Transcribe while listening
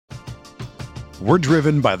We're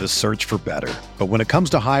driven by the search for better. But when it comes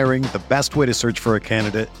to hiring, the best way to search for a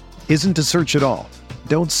candidate isn't to search at all.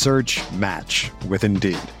 Don't search, match with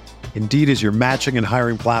Indeed. Indeed is your matching and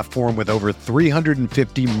hiring platform with over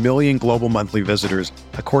 350 million global monthly visitors,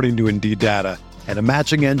 according to Indeed data, and a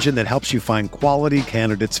matching engine that helps you find quality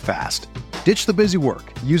candidates fast. Ditch the busy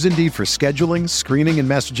work. Use Indeed for scheduling, screening, and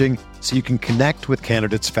messaging so you can connect with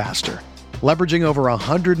candidates faster. Leveraging over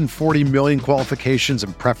 140 million qualifications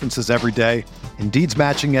and preferences every day, Indeed's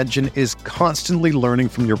matching engine is constantly learning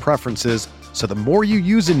from your preferences, so the more you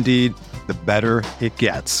use Indeed, the better it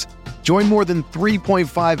gets. Join more than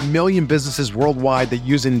 3.5 million businesses worldwide that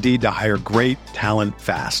use Indeed to hire great talent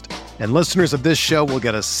fast. And listeners of this show will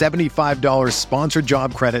get a $75 sponsored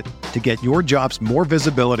job credit to get your jobs more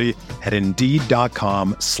visibility at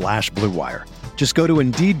Indeed.com/Blue Wire. Just go to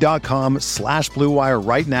Indeed.com/Blue Wire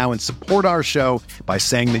right now and support our show by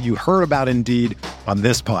saying that you heard about Indeed on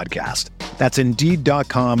this podcast. That's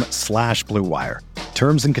Indeed.com/Blue Wire.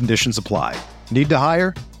 Terms and conditions apply. Need to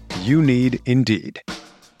hire? You need Indeed.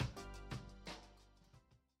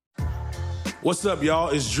 What's up, y'all?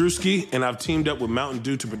 It's Drewski, and I've teamed up with Mountain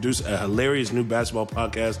Dew to produce a hilarious new basketball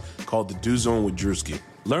podcast called The Dew Zone with Drewski.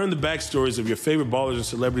 Learn the backstories of your favorite ballers and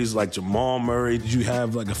celebrities like Jamal Murray. Did you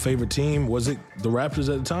have like a favorite team? Was it the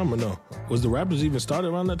Raptors at the time or no? Was the Raptors even started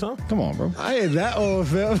around that time? Come on, bro. I ain't that old,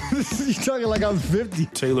 fam. You talking like I'm 50.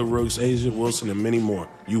 Taylor Rooks, Asia Wilson, and many more.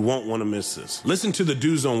 You won't want to miss this. Listen to The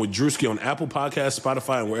Dew Zone with Drewski on Apple Podcasts,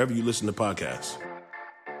 Spotify, and wherever you listen to podcasts.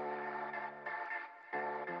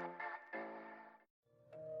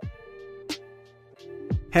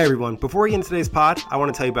 Hey everyone, before we get into today's pod, I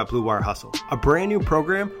want to tell you about Blue Wire Hustle, a brand new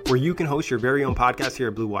program where you can host your very own podcast here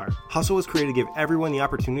at Blue Wire. Hustle was created to give everyone the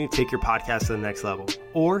opportunity to take your podcast to the next level.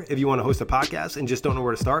 Or if you want to host a podcast and just don't know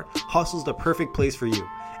where to start, Hustle's the perfect place for you.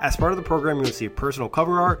 As part of the program, you'll receive personal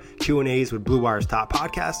cover art, Q&As with Blue Wire's top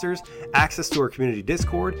podcasters, access to our community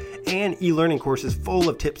Discord, and e-learning courses full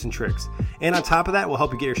of tips and tricks. And on top of that, we'll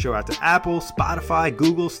help you get your show out to Apple, Spotify,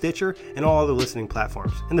 Google, Stitcher, and all other listening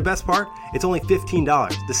platforms. And the best part, it's only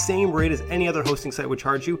 $15, the same rate as any other hosting site would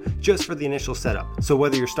charge you just for the initial setup. So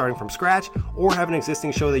whether you're starting from scratch or have an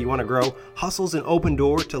existing show that you want to grow, Hustle's an open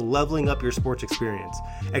door to leveling up your sports experience.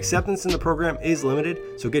 Acceptance in the program is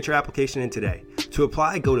limited, so get your application in today. To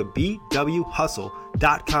apply, go to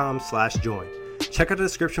bwhustle.com/join. Check out the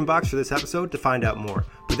description box for this episode to find out more,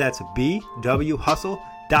 but that's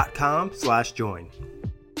bwhustle.com/join.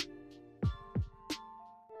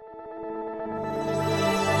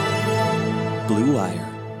 Blue Wire.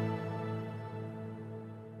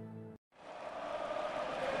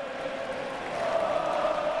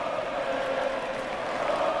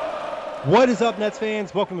 What is up, Nets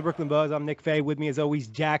fans? Welcome to Brooklyn Buzz. I'm Nick Fay. With me, as always,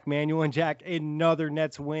 Jack Manuel. And Jack, another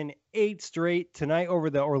Nets win, 8 straight tonight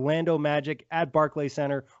over the Orlando Magic at Barclays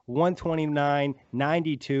Center,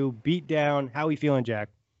 129-92. Beat down. How we feeling, Jack?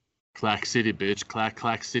 Clack City, bitch.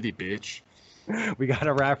 Clack City, bitch. We got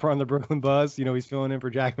a rapper on the Brooklyn Buzz. You know, he's filling in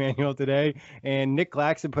for Jack Manuel today. And Nick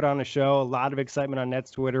Claxton put on a show. A lot of excitement on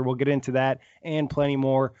Nets Twitter. We'll get into that and plenty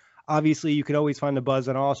more. Obviously, you can always find the Buzz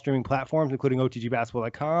on all streaming platforms, including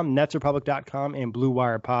OTGBasketball.com, NetsRepublic.com, and Blue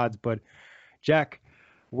Wire Pods. But, Jack,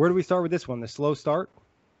 where do we start with this one? The slow start?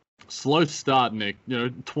 Slow start, Nick.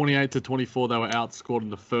 28-24, they were outscored in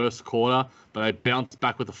the first quarter, but they bounced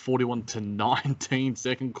back with a 41-19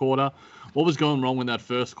 second quarter. What was going wrong in that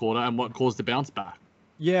first quarter, and what caused the bounce back?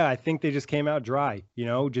 Yeah, I think they just came out dry,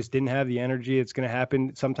 just didn't have the energy. It's going to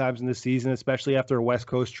happen sometimes in the season, especially after a West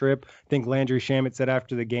Coast trip. I think Landry Shamet said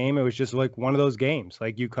after the game, it was just like one of those games.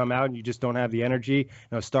 Like you come out and you just don't have the energy.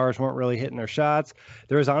 Stars weren't really hitting their shots.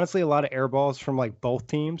 There was honestly a lot of air balls from like both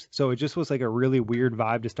teams. So it just was like a really weird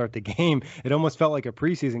vibe to start the game. It almost felt like a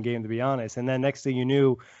preseason game, to be honest. And then next thing you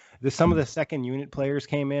knew, some of the second unit players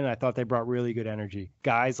came in. I thought they brought really good energy.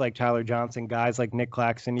 Guys like Tyler Johnson, guys like Nick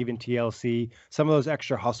Claxton, even TLC, some of those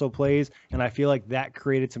extra hustle plays. And I feel like that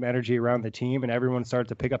created some energy around the team and everyone started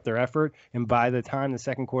to pick up their effort. And by the time the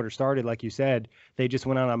second quarter started, like you said, they just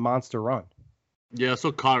went on a monster run. Yeah, I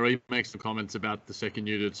saw Kyrie make some comments about the second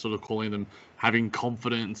unit, sort of calling them having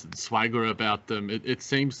confidence and swagger about them. It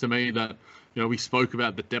seems to me that, we spoke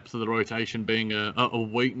about the depth of the rotation being a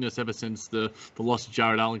weakness ever since the loss of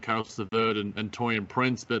Jared Allen, Caris LeVert, and Taurean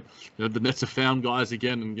Prince. But the Nets have found guys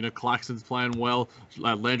again, and Claxton's playing well.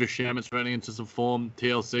 Landry Shamet's running into some form.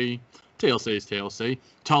 TLC is TLC.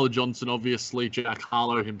 Tyler Johnson, obviously. Jack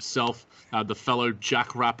Harlow himself, the fellow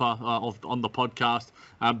Jack rapper on the podcast.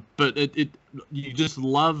 But you just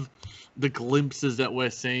love the glimpses that we're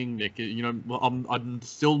seeing, Nick. I'm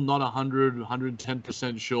still not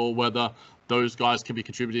 110% sure whether those guys can be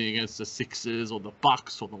contributing against the Sixers or the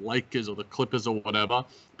Bucks or the Lakers or the Clippers or whatever.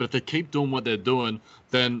 But if they keep doing what they're doing,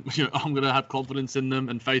 then I'm going to have confidence in them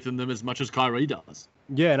and faith in them as much as Kyrie does.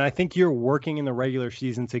 Yeah, and I think you're working in the regular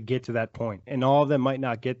season to get to that point. And all of them might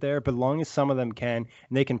not get there, but as long as some of them can,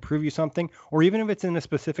 and they can prove you something, or even if it's in a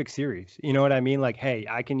specific series, you know what I mean? Like, hey,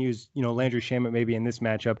 I can use, Landry Shamet maybe in this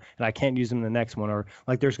matchup, and I can't use him in the next one. Or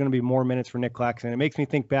like there's going to be more minutes for Nick Claxton. It makes me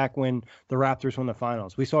think back when the Raptors won the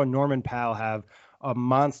finals. We saw Norman Powell have a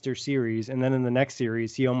monster series, and then in the next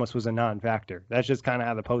series, he almost was a non-factor. That's just kind of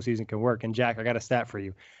how the postseason can work. And Jack, I got a stat for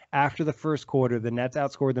you. After the first quarter, the Nets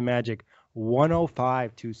outscored the Magic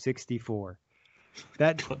 105-64.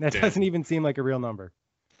 That doesn't even seem like a real number.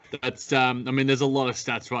 That's there's a lot of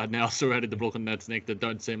stats right now surrounding the Brooklyn Nets, Nick, that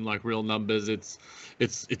don't seem like real numbers. It's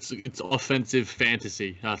offensive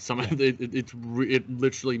fantasy. It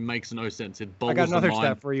literally makes no sense. It boggles I got another the mind.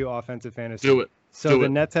 stat for you, offensive fantasy. Do it. So the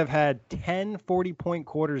Nets have had 10 40-point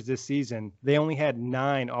quarters this season. They only had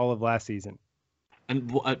 9 all of last season.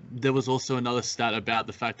 And there was also another stat about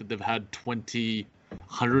the fact that they've had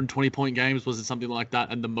 120-point games. Was it something like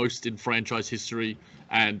that? And the most in franchise history,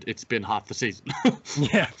 and it's been half the season.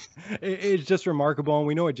 Yeah, it's just remarkable. And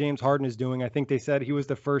we know what James Harden is doing. I think they said he was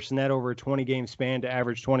the first net over a 20-game span to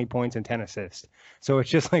average 20 points and 10 assists. So it's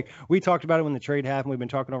just like we talked about it when the trade happened. We've been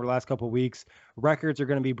talking over the last couple of weeks. Records are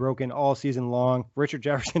going to be broken all season long. Richard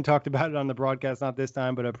Jefferson talked about it on the broadcast, not this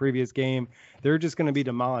time, but a previous game. They're just going to be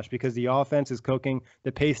demolished because the offense is cooking.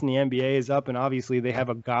 The pace in the NBA is up, and obviously they have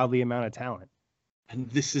a godly amount of talent. And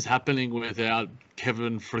this is happening without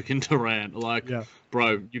Kevin freaking Durant.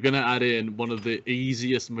 Bro, you're going to add in one of the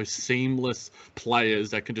easiest, most seamless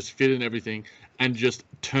players that can just fit in everything and just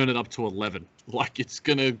turn it up to 11. It's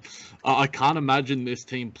going to... I can't imagine this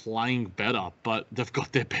team playing better, but they've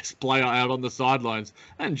got their best player out on the sidelines.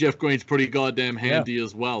 And Jeff Green's pretty goddamn handy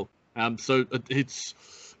as well. So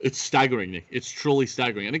it's staggering, Nick. It's truly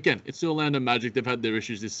staggering. And again, it's the Orlando Magic. They've had their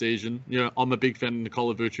issues this season. I'm a big fan of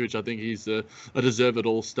Nikola Vucevic. I think he's a deserved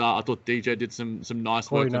all-star. I thought DJ did some nice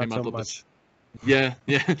work with him. I thought Yeah.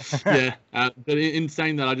 But in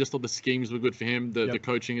saying that, I just thought the schemes were good for him. The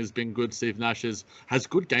coaching has been good. Steve Nash has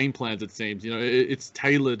good game plans, it seems. It's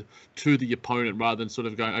tailored to the opponent rather than sort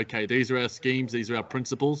of going, okay, these are our schemes, these are our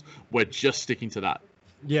principles. We're just sticking to that.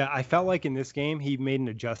 Yeah, I felt like in this game, he made an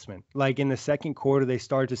adjustment. Like in the second quarter, they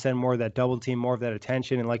started to send more of that double team, more of that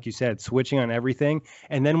attention. And like you said, switching on everything.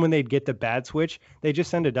 And then when they'd get the bad switch, they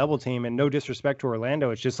just send a double team. And no disrespect to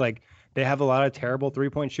Orlando, it's just like they have a lot of terrible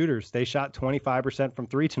 3-point shooters. They shot 25% from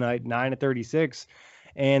 3 tonight, 9-36.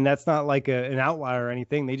 And that's not like an outlier or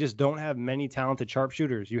anything. They just don't have many talented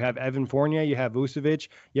sharpshooters. You have Evan Fournier, you have Vucevic,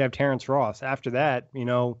 you have Terrence Ross. After that,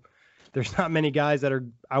 there's not many guys that are,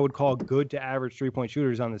 I would call, good to average 3-point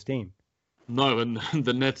shooters on this team. No, and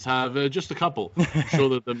the Nets have just a couple. I'm sure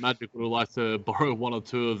that the Magic would like to borrow one or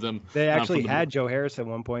two of them. They actually had Joe Harris at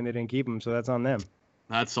one point. They didn't keep him, so that's on them.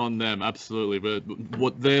 That's on them, absolutely. But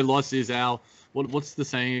what their loss is what's the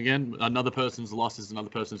saying again? Another person's loss is another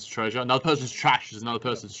person's treasure. Another person's trash is another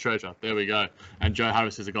person's treasure. There we go. And Joe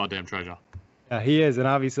Harris is a goddamn treasure. Yeah, he is. And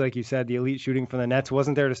obviously, like you said, the elite shooting from the Nets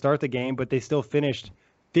wasn't there to start the game, but they still finished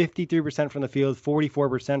 53% from the field,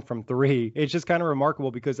 44% from 3. It's just kind of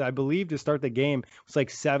remarkable because I believe to start the game, it was like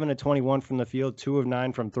 7-21 from the field, 2 of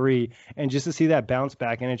 9 from 3. And just to see that bounce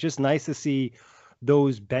back. And it's just nice to see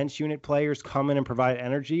those bench unit players come in and provide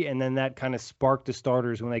energy, and then that kind of sparked the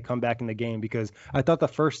starters when they come back in the game, because I thought the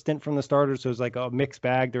first stint from the starters was like a mixed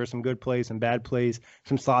bag. There were some good plays, some bad plays,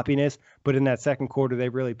 some sloppiness, but in that second quarter, they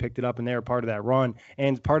really picked it up, and they were part of that run.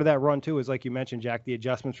 And part of that run, too, is like you mentioned, Jack, the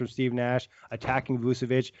adjustments from Steve Nash, attacking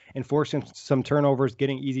Vucevic, and forcing some turnovers,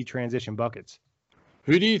 getting easy transition buckets.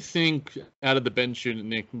 Who do you think out of the bench unit,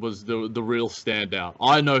 Nick, was the real standout?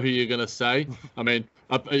 I know who you're going to say. I mean,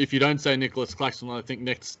 if you don't say Nicholas Claxton, I think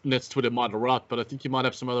Nets Twitter might erupt, but I think you might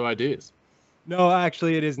have some other ideas. No,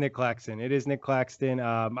 actually, it is Nick Claxton.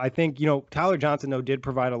 I think, Tyler Johnson, though, did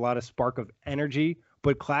provide a lot of spark of energy,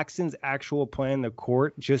 but Claxton's actual play in the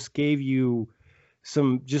court just gave you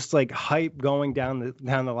some just like hype going down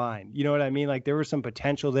the line. You know what I mean? Like there was some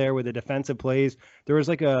potential there with the defensive plays. There was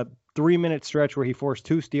like a 3-minute stretch where he forced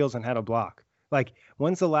 2 steals and had a block. Like,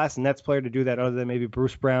 when's the last Nets player to do that other than maybe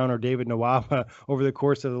Bruce Brown or David Nwaba over the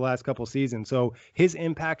course of the last couple seasons? So his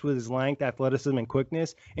impact with his length, athleticism, and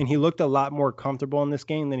quickness, and he looked a lot more comfortable in this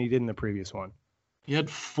game than he did in the previous one. He had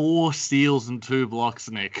 4 steals and 2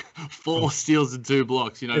 blocks, Nick. 4 steals and 2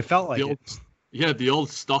 blocks. It felt like it. Yeah, the old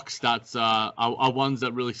stock stats are ones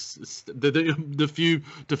that really the few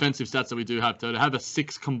defensive stats that we do have. To have a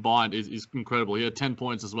 6 combined is incredible. He had 10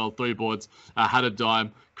 points as well, 3 boards, had a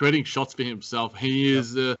dime, creating shots for himself. He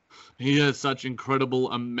has such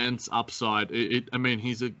incredible, immense upside. I mean,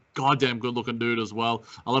 he's a goddamn good-looking dude as well.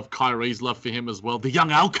 I love Kyrie's love for him as well. The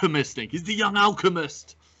young alchemist, Nick. He's the young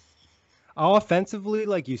alchemist. Offensively,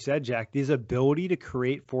 like you said, Jack, his ability to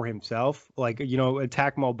create for himself,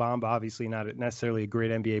 attack Mo Bamba, obviously not necessarily a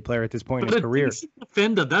great NBA player at this point in his career.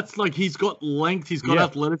 Defender, that's like he's got length, he's got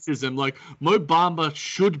athleticism. Like Mo Bamba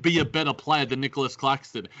should be a better player than Nicholas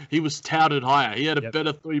Claxton. He was touted higher. He had a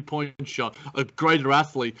better 3-point shot, a greater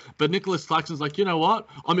athlete. But Nicholas Claxton's like, you know what?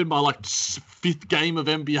 I'm in my 5th game of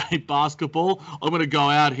NBA basketball. I'm gonna go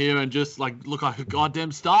out here and just look like a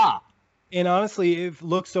goddamn star. And honestly, it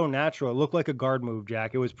looked so natural. It looked like a guard move,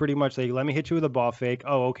 Jack. It was pretty much like, let me hit you with a ball fake.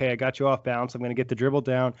 Oh, okay, I got you off balance. I'm going to get the dribble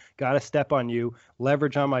down, got to step on you,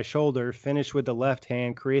 leverage on my shoulder, finish with the left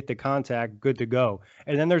hand, create the contact, good to go.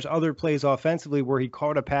 And then there's other plays offensively where he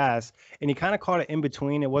caught a pass, and he kind of caught it in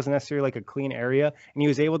between. It wasn't necessarily like a clean area, and he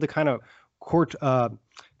was able to kind of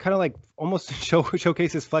almost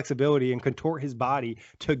showcase his flexibility and contort his body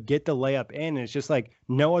to get the layup in. And it's just like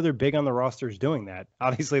no other big on the roster is doing that.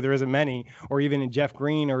 Obviously, there isn't many, or even in Jeff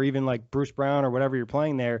Green or even like Bruce Brown or whatever you're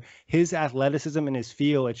playing there. His athleticism and his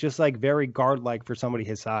feel, it's just like very guard-like for somebody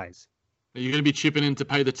his size. Are you going to be chipping in to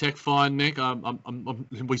pay the tech fine, Nick?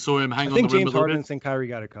 We saw him hang on the rim a little bit. I think James Harden and Kyrie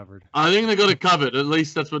got it covered. I think they got it covered. At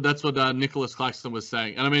least that's what Nicholas Claxton was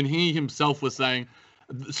saying. And I mean, he himself was saying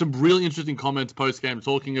some really interesting comments post-game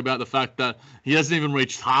talking about the fact that he hasn't even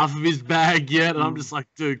reached half of his bag yet. And I'm just like,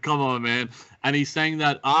 dude, come on, man. And he's saying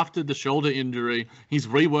that after the shoulder injury, he's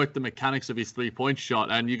reworked the mechanics of his 3-point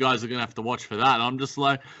shot. And you guys are going to have to watch for that. And I'm just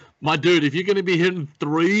like, my dude, if you're going to be hitting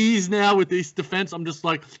threes now with this defense, I'm just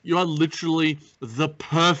like, you are literally the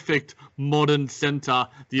perfect modern center.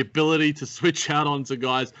 The ability to switch out onto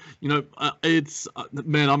guys.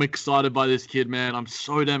 Man, I'm excited by this kid, man. I'm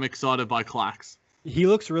so damn excited by Clax. He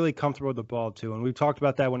looks really comfortable with the ball, too. And we've talked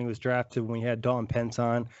about that when he was drafted, when we had Dalton Pence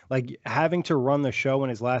on. Like, having to run the show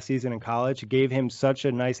in his last season in college gave him such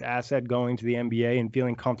a nice asset going to the NBA and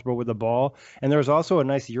feeling comfortable with the ball. And there was also a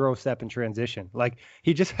nice Euro step in transition. Like,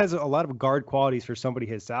 he just has a lot of guard qualities for somebody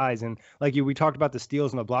his size. And, we talked about the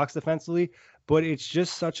steals and the blocks defensively, but it's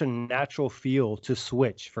just such a natural feel to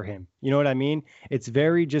switch for him. You know what I mean? It's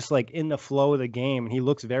very just in the flow of the game. And he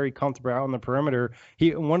looks very comfortable out on the perimeter.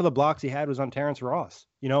 One of the blocks he had was on Terrence Ross.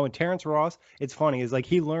 And Terrence Ross, it's funny, is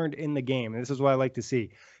he learned in the game. And this is what I like to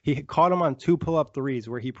see. He caught him on 2 pull-up threes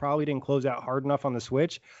where he probably didn't close out hard enough on the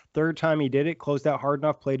switch. Third time he did it, closed out hard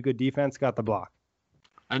enough, played good defense, got the block.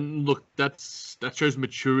 And look, that shows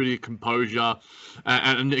maturity, composure,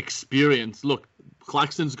 and experience. Look,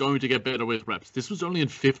 Claxton's going to get better with reps. This was only in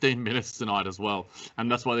 15 minutes tonight as well. And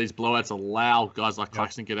that's why these blowouts allow guys like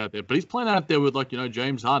Claxton to get out there. But he's playing out there with,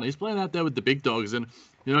 James Harden. He's playing out there with the big dogs. And,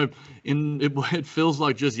 it feels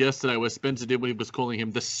like just yesterday where Spencer Dinwiddie was calling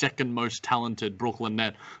him the second most talented Brooklyn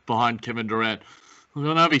net behind Kevin Durant. I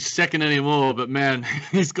don't know if he's second anymore, but, man,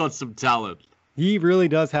 he's got some talent. He really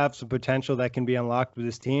does have some potential that can be unlocked with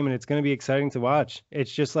this team, and it's going to be exciting to watch.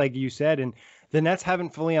 It's just like you said, and the Nets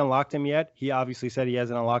haven't fully unlocked him yet. He obviously said he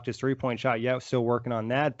hasn't unlocked his 3-point shot yet, still working on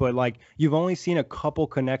that. But, you've only seen a couple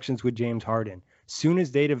connections with James Harden. Soon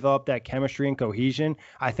as they develop that chemistry and cohesion,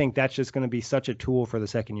 I think that's just going to be such a tool for the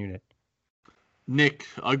second unit. Nick,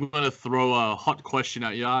 I'm going to throw a hot question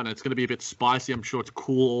at you, and it's going to be a bit spicy. I'm sure it's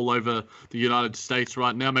cool all over the United States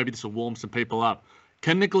right now. Maybe this will warm some people up.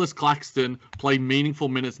 Can Nicholas Claxton play meaningful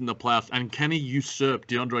minutes in the playoffs, and can he usurp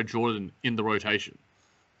DeAndre Jordan in the rotation?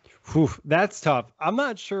 That's tough. I'm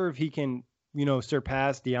not sure if he can,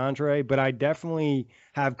 surpass DeAndre, but I definitely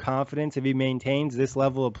have confidence if he maintains this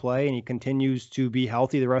level of play and he continues to be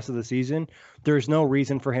healthy the rest of the season. There's no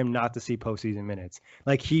reason for him not to see postseason minutes.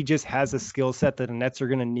 He just has a skill set that the Nets are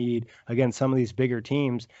going to need against some of these bigger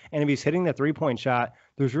teams. And if he's hitting the 3-point shot,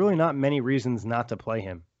 there's really not many reasons not to play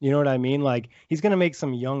him. You know what I mean? He's going to make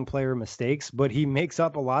some young player mistakes, but he makes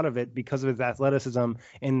up a lot of it because of his athleticism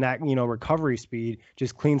and that, recovery speed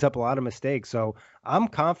just cleans up a lot of mistakes. So I'm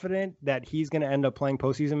confident that he's going to end up playing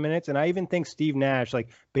postseason minutes. And I even think Steve Nash,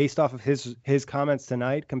 based off of his comments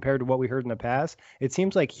tonight compared to what we heard in the past, it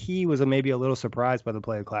seems like he was maybe a little surprised by the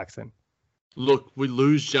play of Claxton. Look, we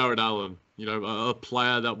lose Jared Allen. a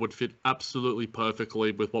player that would fit absolutely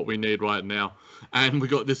perfectly with what we need right now. And we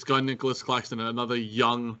got this guy, Nicholas Claxton, another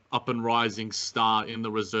young, up and rising star in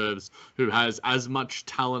the reserves who has as much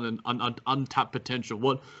talent and untapped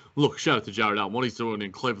potential. Look, shout out to Jared Allen. What he's doing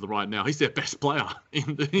in Cleveland right now, he's their best player.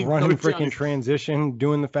 Running freaking transition,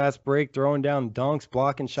 doing the fast break, throwing down dunks,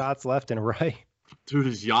 blocking shots left and right. Dude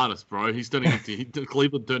is Giannis, bro. He's turning into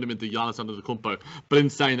Cleveland turned him into Giannis Antetokounmpo. But in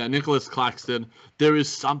saying that, Nicholas Claxton, there is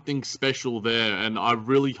something special there, and I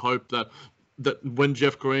really hope that when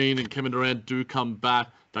Jeff Green and Kevin Durant do come back,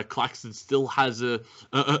 that Claxton still has it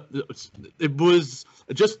was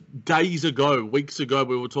just days ago, weeks ago,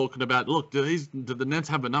 we were talking about, look, do the Nets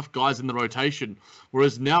have enough guys in the rotation?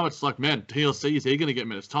 Whereas now it's like, man, TLC, is he going to get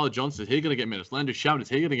minutes? Tyler Johnson, is he going to get minutes? Landry Shamet, is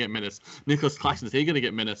he going to get minutes? Nicholas Claxton, is he going to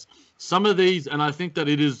get minutes? Some of these, and I think that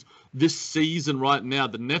it is this season right now,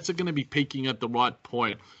 the Nets are going to be peaking at the right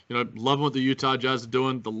point. Loving what the Utah Jazz are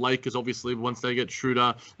doing. The Lakers, obviously, once they get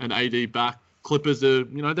Schroeder and AD back, Clippers are,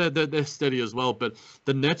 they're steady as well. But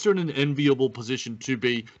the Nets are in an enviable position to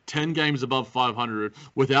be 10 games above 500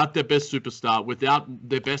 without their best superstar, without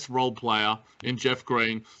their best role player in Jeff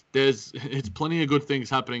Green. It's plenty of good things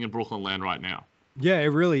happening in Brooklyn land right now. Yeah, it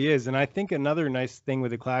really is. And I think another nice thing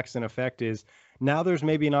with the Claxton effect is now there's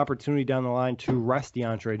maybe an opportunity down the line to rest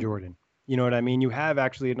DeAndre Jordan. You know what I mean? You have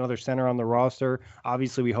actually another center on the roster.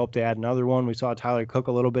 Obviously, we hope to add another one. We saw Tyler Cook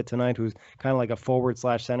a little bit tonight, who's kind of like a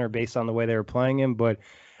forward/center based on the way they were playing him. But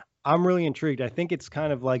I'm really intrigued. I think it's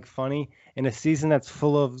kind of like funny in a season that's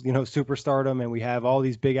full of, superstardom, and we have all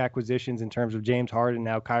these big acquisitions in terms of James Harden,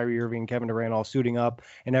 now Kyrie Irving, Kevin Durant all suiting up,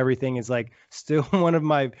 and everything is like still one of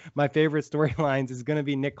my favorite storylines is going to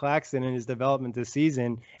be Nick Claxton and his development this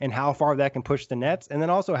season and how far that can push the Nets, and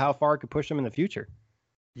then also how far it could push them in the future.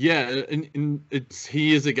 Yeah, and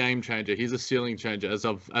he is a game changer. He's a ceiling changer, as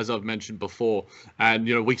I've mentioned before.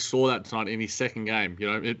 And we saw that tonight in his second game.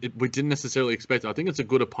 We didn't necessarily expect it. I think it's a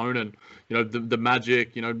good opponent. The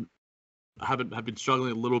Magic, have been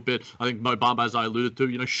struggling a little bit. I think Mo Bamba, as I alluded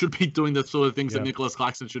to, should be doing the sort of things that Nicholas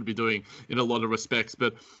Claxton should be doing in a lot of respects.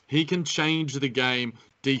 But he can change the game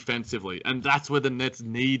defensively, and that's where the Nets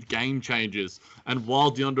need game changers. And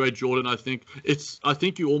while DeAndre Jordan, I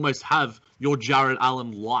think you almost have your Jared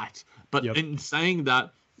Allen light. But in saying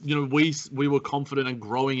that, we were confident and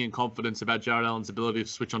growing in confidence about Jared Allen's ability to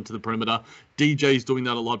switch onto the perimeter. DJ's doing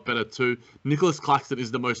that a lot better too. Nicholas Claxton is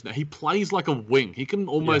the most. He plays like a wing. He can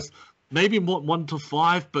almost. Maybe 1 to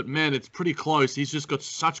 5, but man, it's pretty close. He's just got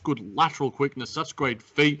such good lateral quickness, such great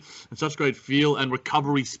feet, and such great feel, and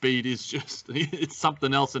recovery speed is it's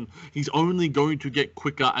something else. And he's only going to get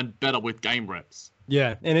quicker and better with game reps.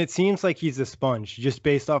 Yeah, and it seems like he's a sponge, just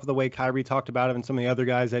based off of the way Kyrie talked about him and some of the other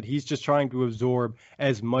guys, that he's just trying to absorb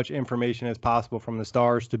as much information as possible from the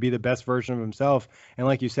stars to be the best version of himself. And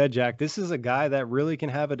like you said, Jack, this is a guy that really can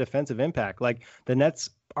have a defensive impact. Like, the Nets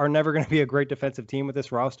are never going to be a great defensive team with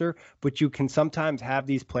this roster, but you can sometimes have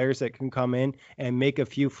these players that can come in and make a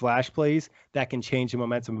few flash plays that can change the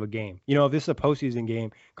momentum of a game. If this is a postseason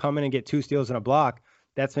game, come in and get 2 steals and a block,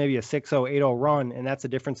 that's maybe a 6-0, 8-0 run, and that's the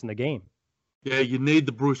difference in the game. Yeah, you need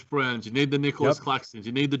the Bruce Browns, you need the Nicholas Claxtons,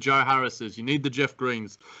 you need the Joe Harrises, you need the Jeff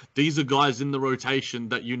Greens. These are guys in the rotation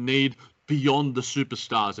that you need beyond the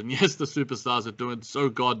superstars. And yes, the superstars are doing so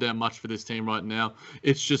goddamn much for this team right now.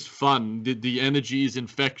 It's just fun. The energy is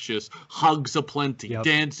infectious. Hugs are plenty.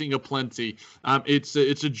 Dancing are plenty. It's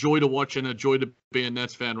a joy to watch and a joy to be a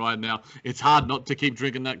Nets fan right now. It's hard not to keep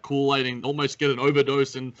drinking that Kool-Aid and almost get an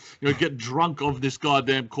overdose and get drunk of this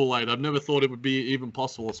goddamn Kool-Aid. I've never thought it would be even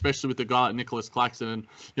possible, especially with the guy like Nicholas Claxton.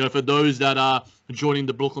 And for those that are joining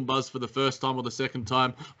the Brooklyn Buzz for the first time or the second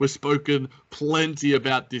time, we've spoken plenty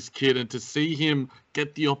about this kid, and to see him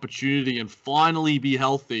get the opportunity and finally be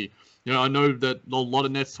healthy. I know that a lot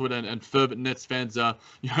of Nets Twitter and fervent Nets fans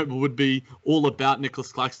would be all about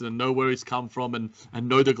Nicholas Claxton and know where he's come from and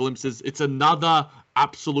know the glimpses. It's another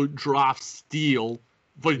absolute draft steal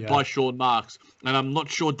by Sean Marks. And I'm not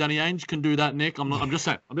sure Danny Ainge can do that, Nick. I'm just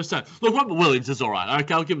saying. Look, Robert Williams is all right.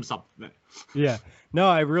 Okay, I'll give him something. Yeah. No,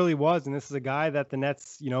 I really was. And this is a guy that the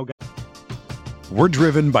Nets, We're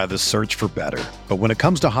driven by the search for better. But when it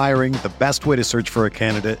comes to hiring, the best way to search for a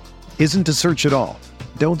candidate isn't to search at all.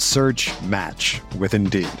 Don't search, match with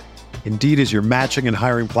Indeed. Indeed is your matching and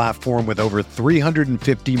hiring platform with over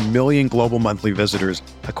 350 million global monthly visitors,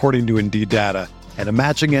 according to Indeed data, and a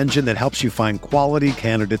matching engine that helps you find quality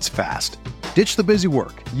candidates fast. Ditch the busy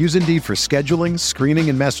work. Use Indeed for scheduling, screening,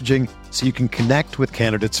 and messaging so you can connect with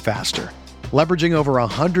candidates faster. Leveraging over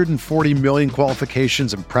 140 million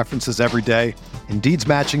qualifications and preferences every day, Indeed's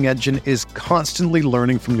matching engine is constantly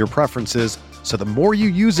learning from your preferences, so the more you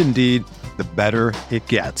use Indeed, the better it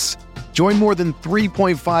gets. Join more than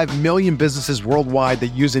 3.5 million businesses worldwide that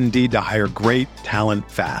use Indeed to hire great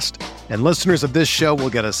talent fast. And listeners of this show will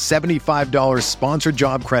get a $75 sponsored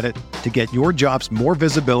job credit to get your jobs more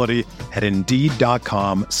visibility at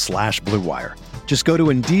Indeed.com/Blue Wire. Just go to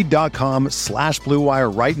Indeed.com/Blue Wire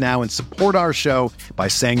right now and support our show by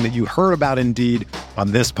saying that you heard about Indeed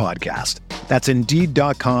on this podcast. That's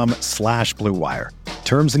Indeed.com/Blue Wire.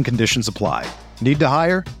 Terms and conditions apply. Need to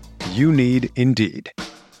hire? You need Indeed.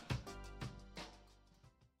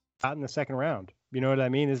 Out in the second round. You know what I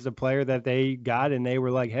mean? This is a player that they got and they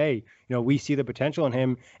were like, hey, we see the potential in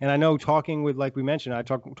him. And I know talking with, like we mentioned,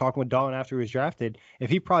 talking with Dalton after he was drafted, if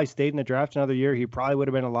he probably stayed in the draft another year, he probably would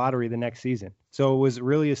have been a lottery the next season. So it was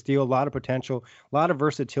really a steal, a lot of potential, a lot of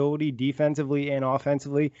versatility defensively and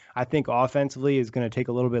offensively. I think offensively is going to take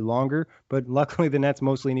a little bit longer, but luckily the Nets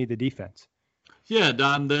mostly need the defense. Yeah,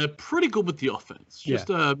 Dan, they're pretty good with the offense. Just,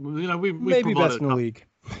 we maybe best in the league.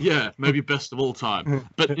 Yeah, maybe best of all time.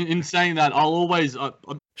 But in saying that, I'll always...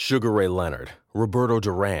 Sugar Ray Leonard, Roberto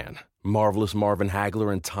Duran, Marvelous Marvin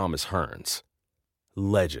Hagler, and Thomas Hearns.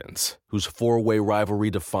 Legends, whose four-way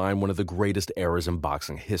rivalry defined one of the greatest eras in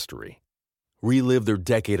boxing history. Relive their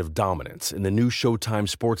decade of dominance in the new Showtime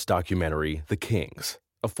sports documentary, The Kings,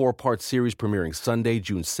 a 4-part series premiering Sunday,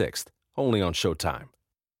 June 6th, only on Showtime.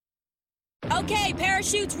 Okay,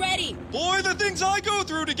 parachutes ready. Boy, the things I go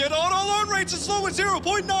through to get auto loan rates as low as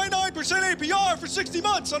 0.99% APR for 60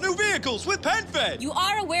 months on new vehicles with PenFed. You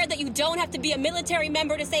are aware that you don't have to be a military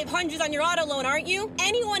member to save hundreds on your auto loan, aren't you?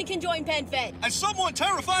 Anyone can join PenFed. As someone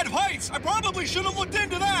terrified of heights, I probably should have looked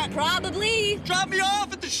into that. Probably. Drop me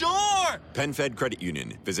off at the shore. PenFed Credit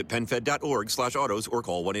Union. Visit PenFed.org/autos or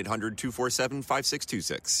call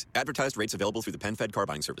 1-800-247-5626. Advertised rates available through the PenFed car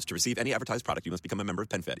buying service. To receive any advertised product, you must become a member of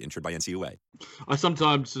PenFed, insured by NCUA. I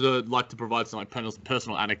sometimes like to provide some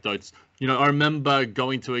personal anecdotes. I remember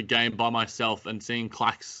going to a game by myself and seeing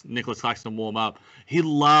Nicholas Claxton warm up. He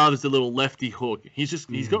loves the little lefty hook. He's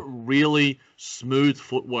got really smooth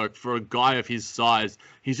footwork for a guy of his size.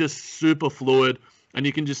 He's just super fluid, and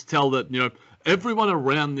you can just tell that, everyone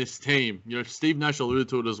around this team, Steve Nash alluded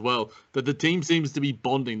to it as well, that the team seems to be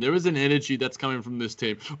bonding. There is an energy that's coming from this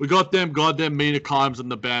team. We got them goddamn Mina Kimes on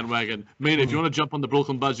the bandwagon. Mina, if you want to jump on the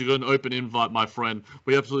Brooklyn Buds, you got an open invite, my friend.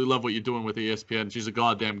 We absolutely love what you're doing with ESPN. She's a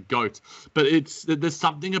goddamn goat. But there's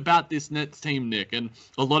something about this Nets team, Nick, and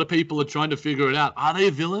a lot of people are trying to figure it out. Are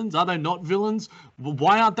they villains? Are they not villains?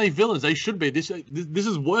 Why aren't they villains? They should be. This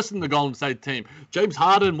is worse than the Golden State team. James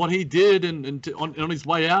Harden, what he did on his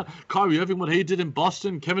way out. Kyrie Irving, what he did in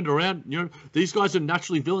Boston. Kevin Durant, these guys are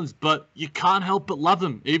naturally villains, but you can't help but love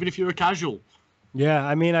them, even if you're a casual. Yeah,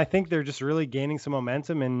 I mean, I think they're just really gaining some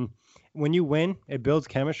momentum, and when you win, it builds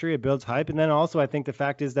chemistry, it builds hype, and then also I think the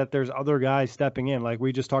fact is that there's other guys stepping in, like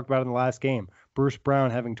we just talked about in the last game. Bruce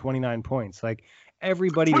Brown having 29 points. Like,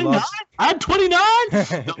 everybody 29? loves. I had 29.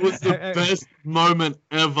 That was the best moment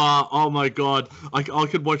ever. Oh my god, I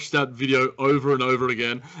could watch that video over and over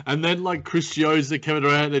again. And then Chris Jones and Kevin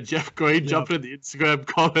Durant and Jeff Green jumping in the Instagram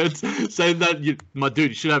comments saying that my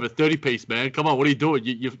dude, you should have a 30-piece, man. Come on, what are you doing?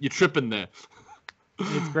 You're tripping there.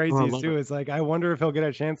 It's crazy too. It's like, I wonder if he'll get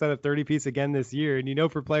a chance at a 30-piece again this year.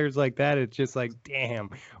 And for players like that, it's just like,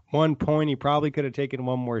 damn, 1 point. He probably could have taken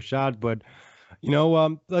one more shot, but.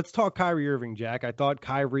 Let's talk Kyrie Irving, Jack. I thought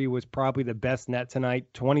Kyrie was probably the best net tonight.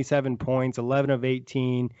 27 points, 11 of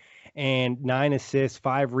 18, and 9 assists,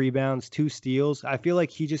 5 rebounds, 2 steals. I feel like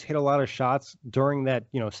he just hit a lot of shots during that,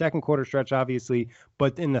 second quarter stretch, obviously,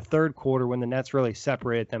 but in the third quarter when the Nets really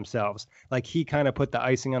separated themselves, like he kind of put the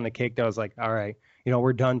icing on the cake that was like, all right,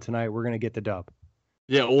 we're done tonight. We're going to get the dub.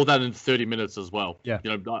 Yeah, all that in 30 minutes as well. Yeah.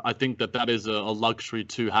 I think that is a luxury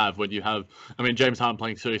to have when you have, James Harden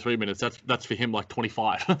playing 33 minutes. That's for him like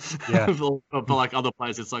 25. Yeah. for other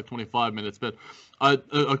players, it's like 25 minutes. But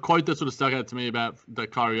a quote that sort of stuck out to me about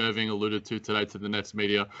that Kyrie Irving alluded to today to the Nets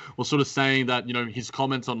media was sort of saying that, his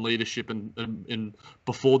comments on leadership and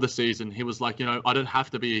before the season, he was like, I don't have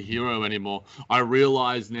to be a hero anymore. I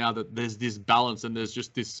realize now that there's this balance and there's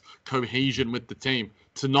just this cohesion with the team.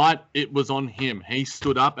 Tonight, it was on him. He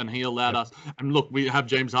stood up and he allowed us. And look, we have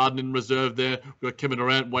James Harden in reserve there. We've got Kevin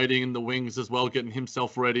Durant waiting in the wings as well, getting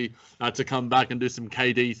himself ready to come back and do some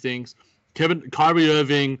KD things. Kyrie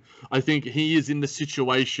Irving, I think he is in the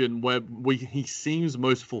situation where he seems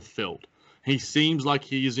most fulfilled. He seems like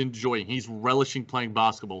he is enjoying. He's relishing playing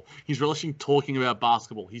basketball. He's relishing talking about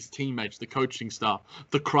basketball, his teammates, the coaching staff,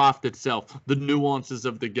 the craft itself, the nuances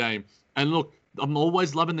of the game. And look, I'm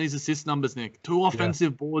always loving these assist numbers, Nick. 2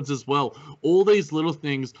 offensive boards as well. All these little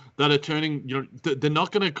things that are turning, they're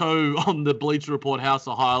not going to go on the Bleacher Report House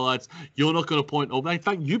of Highlights. You're not going to point, or in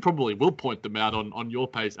fact, you probably will point them out on your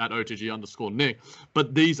page at OTG_Nick.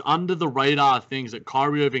 But these under the radar things that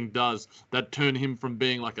Kyrie Irving does that turn him from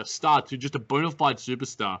being like a star to just a bona fide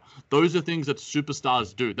superstar, those are things that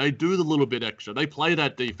superstars do. They do the little bit extra. They play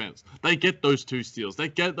that defense. They get those 2 steals. They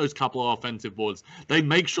get those couple of offensive boards. They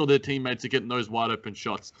make sure their teammates are getting those wide open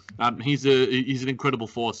shots. He's an incredible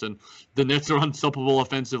force, and the Nets are unstoppable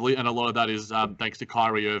offensively, and a lot of that is thanks to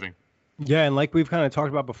Kyrie Irving. Yeah, and like we've kind of talked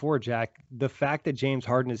about before, Jack, the fact that James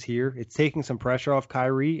Harden is here, it's taking some pressure off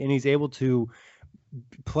Kyrie, and he's able to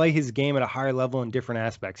play his game at a higher level in different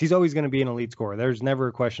aspects. He's always going to be an elite scorer. There's never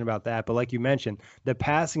a question about that. But like you mentioned, the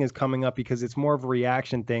passing is coming up because it's more of a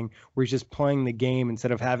reaction thing where he's just playing the game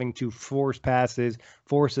instead of having to force passes,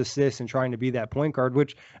 force assists, and trying to be that point guard,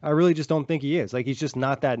 which I really just don't think he is. Like, he's just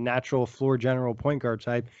not that natural floor general point guard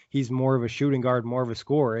type. He's more of a shooting guard, more of a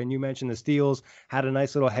scorer. And you mentioned the steals, had a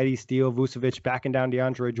nice little heady steal. Vucevic backing down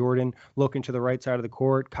DeAndre Jordan, looking to the right side of the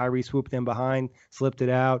court. Kyrie swooped in behind, slipped it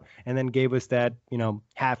out, and then gave us that,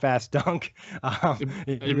 half-ass dunk.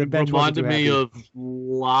 It reminded me of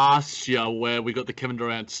last year where we got the Kevin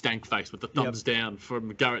Durant stank face with the thumbs down from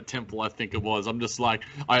Garrett Temple, I think it was. I'm just like,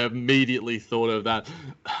 I immediately thought of that.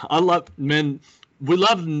 We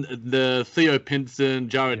love the Theo Pinson,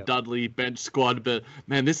 Jared Dudley bench squad, but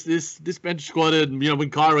man, this bench squad, and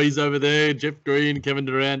when Kyrie's over there, Jeff Green, Kevin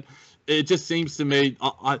Durant, it just seems to me,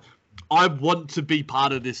 I want to be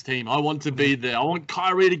part of this team. I want to be there. I want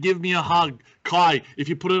Kyrie to give me a hug. Kai, if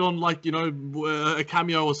you put it on a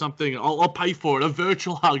Cameo or something, I'll pay for it. A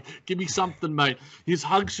virtual hug. Give me something, mate. His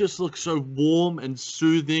hugs just look so warm and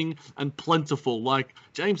soothing and plentiful. Like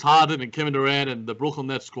James Harden and Kevin Durant and the Brooklyn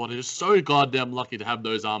Nets squad are just so goddamn lucky to have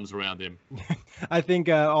those arms around him. I think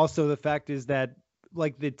also the fact is that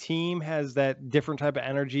the team has that different type of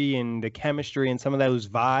energy and the chemistry and some of those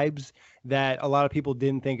vibes that a lot of people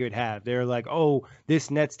didn't think it would have. They're like, oh,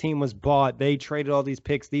 this Nets team was bought. They traded all these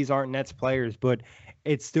picks. These aren't Nets players, but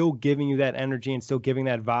it's still giving you that energy and still giving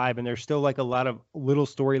that vibe. And there's still a lot of little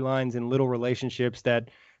storylines and little relationships that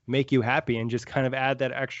make you happy and just kind of add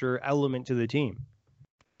that extra element to the team.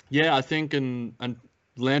 Yeah, I think, and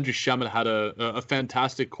Landry Shamet had a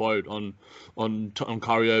fantastic quote on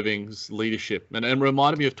Kyrie Irving's leadership, and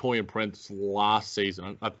reminded me of Taurean Prince last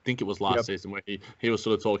season. I think it was last season where he was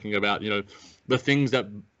sort of talking about the things that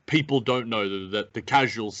people don't know, that the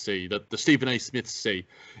casuals see, that the Stephen A. Smiths see,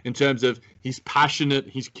 in terms of he's passionate,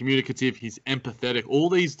 he's communicative, he's empathetic, all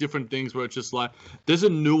these different things where it's just like there's a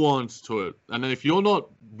nuance to it. And then if you're not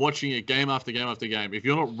watching it game after game after game, if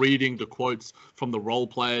you're not reading the quotes from the role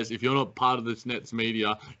players, if you're not part of this Nets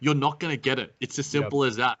media, you're not going to get it. It's as simple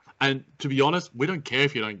as that. And to be honest, we don't care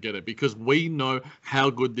if you don't get it, because we know how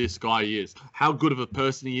good this guy is, how good of a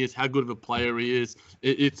person he is, how good of a player he is.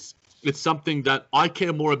 It's something that I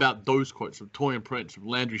care more about those quotes from Taurean Prince, from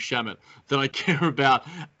Landry Shamet, than I care about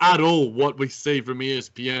at all what we see from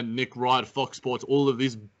ESPN, Nick Wright, Fox Sports, all of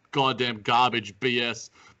these goddamn garbage BS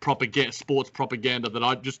propaganda, sports propaganda that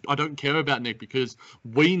I don't care about, Nick, because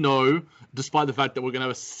we know, despite the fact that we're going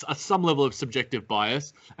to have some level of subjective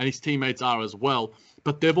bias, and his teammates are as well,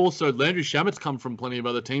 but they've also, Landry Shamet's come from plenty of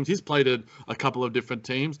other teams. He's played at a couple of different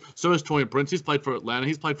teams. So has Taurean Prince. He's played for Atlanta.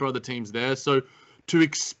 He's played for other teams there. So to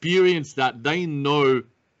experience that, they know,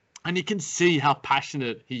 and you can see how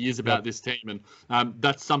passionate he is about this team, and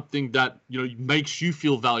that's something that makes you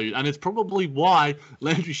feel valued, and it's probably why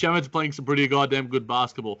Landry Shamet's playing some pretty goddamn good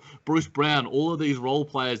basketball. Bruce Brown, all of these role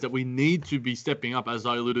players that we need to be stepping up, as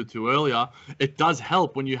I alluded to earlier. It does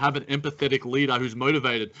help when you have an empathetic leader who's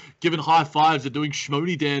motivated, giving high fives and doing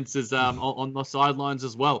schmony dances on the sidelines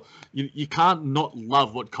as well. You can't not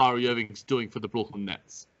love what Kyrie Irving's doing for the Brooklyn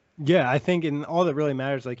Nets. Yeah, I think, and all that really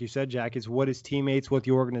matters, like you said, Jack, is what his teammates, what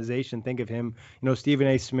the organization think of him. Stephen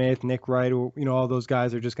A. Smith, Nick Wright, all those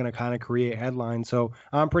guys are just going to kind of create headlines. So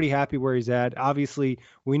I'm pretty happy where he's at. Obviously,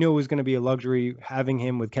 we knew it was going to be a luxury having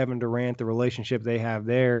him with Kevin Durant, the relationship they have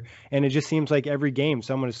there. And it just seems like every game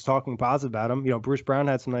someone is talking positive about him. Bruce Brown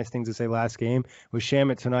had some nice things to say last game. With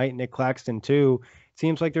Shamet tonight, Nick Claxton too.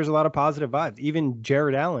 Seems like there's a lot of positive vibes. Even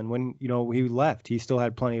Jared Allen, when he left, he still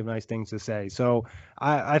had plenty of nice things to say. So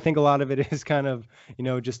I think a lot of it is kind of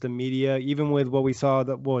just the media. Even with what we saw,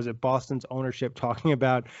 Boston's ownership talking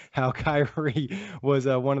about how Kyrie was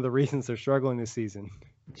one of the reasons they're struggling this season.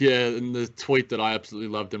 Yeah, and the tweet that I absolutely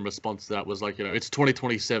loved in response to that was like, it's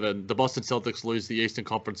 2027. The Boston Celtics lose the Eastern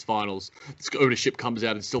Conference Finals. This ownership comes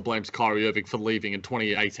out and still blames Kyrie Irving for leaving in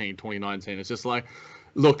 2018, 2019. It's just like,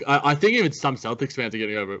 Look, I think even some Celtics fans are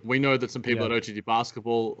getting over it. We know that some people Yeah. at OTG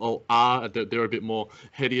Basketball are that they're a bit more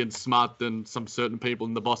heady and smart than some certain people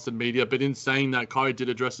in the Boston media. But in saying that, Kyrie did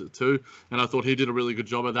address it too, and I thought he did a really good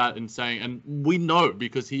job of that in saying, and we know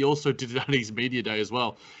because he also did it at his media day as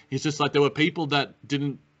well. He's just like, there were people that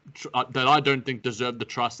didn't, that I don't think deserved the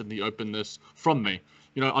trust and the openness from me.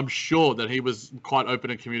 You know, I'm sure that he was quite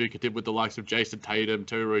open and communicative with the likes of Jason Tatum,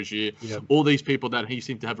 Terry Rozier, all these people that he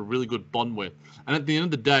seemed to have a really good bond with. And at the end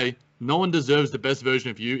of the day, no one deserves the best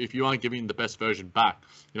version of you if you aren't giving the best version back.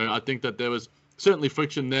 You know, I think that there was certainly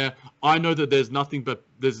friction there. I know that there's nothing but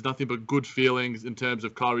good feelings in terms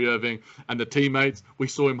of Kyrie Irving and the teammates. We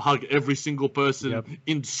saw him hug every single person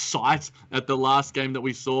in sight at the last game that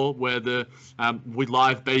we saw, where the "We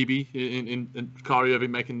Live Baby" in Kyrie Irving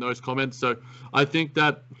making those comments. So I think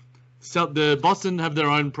that the Boston have their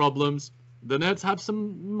own problems. The Nets have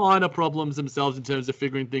some minor problems themselves in terms of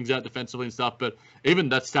figuring things out defensively and stuff. But even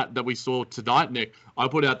that stat that we saw tonight, Nick, I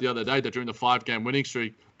put out the other day that during the 5-game winning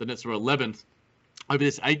streak, the Nets were 11th. Over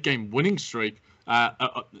this 8-game winning streak,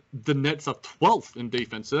 the Nets are 12th in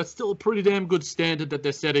defense. So that's still a pretty damn good standard that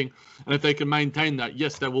they're setting. And if they can maintain that,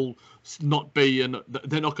 yes, they will not be, and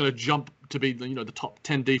they're not going to jump to be, the top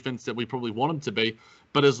 10 defense that we probably want them to be.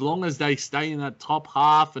 But as long as they stay in that top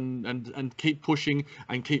half and keep pushing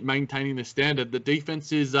and keep maintaining the standard, the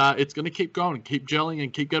defense is it's going to keep going, keep gelling,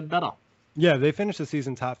 and keep getting better. Yeah, they finish the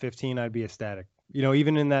season top 15, I'd be ecstatic.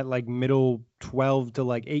 Even in that like middle 12 to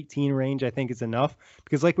like 18 range, I think is enough,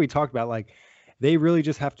 because like we talked about, like they really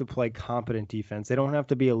just have to play competent defense. They don't have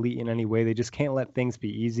to be elite in any way. They just can't let things be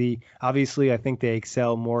easy. Obviously, I think they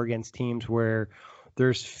excel more against teams where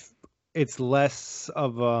it's less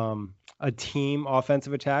of a team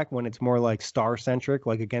offensive attack, when it's more like star centric,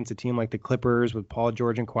 like against a team like the Clippers with Paul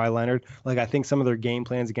George and Kawhi Leonard. Like I think some of their game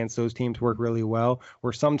plans against those teams work really well,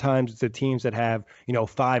 where sometimes it's the teams that have,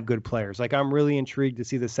 5 good players. Like I'm really intrigued to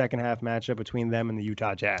see the second half matchup between them and the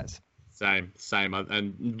Utah Jazz. Same.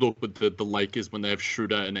 And look with the Lakers when they have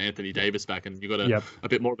Schroeder and Anthony Davis back, and you've got a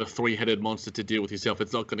bit more of a 3-headed monster to deal with yourself.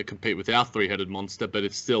 It's not going to compete with our 3-headed monster, but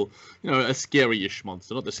it's still, a scary-ish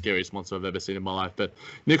monster. Not the scariest monster I've ever seen in my life. But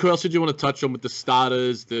Nick, who else did you want to touch on with the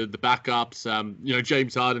starters, the backups?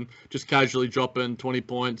 James Harden just casually dropping 20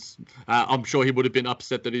 points. I'm sure he would have been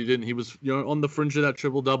upset that he didn't. He was, on the fringe of that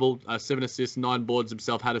triple-double, 7 assists, 9 boards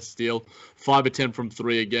himself, had a steal, 5 of 10 from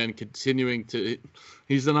 3 again, continuing to...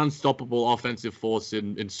 He's an unstoppable offensive force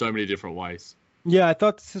in so many different ways. Yeah, I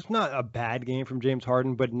thought this is not a bad game from James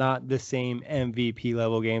Harden, but not the same MVP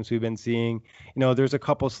level games we've been seeing. There's a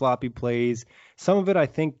couple sloppy plays. Some of it, I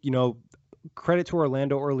think, credit to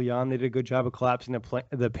Orlando early on. They did a good job of collapsing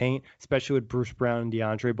the paint, especially with Bruce Brown and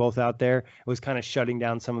DeAndre both out there. It was kind of shutting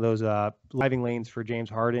down some of those driving lanes for James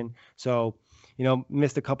Harden. So,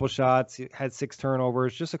 missed a couple shots, had 6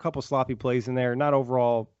 turnovers, just a couple sloppy plays in there. Not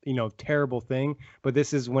overall, terrible thing, but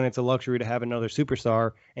this is when it's a luxury to have another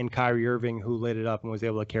superstar and Kyrie Irving, who lit it up and was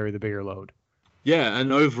able to carry the bigger load. Yeah,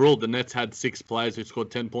 and overall, the Nets had 6 players who scored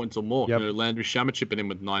 10 points or more. Yep. Landry Shamet chipping in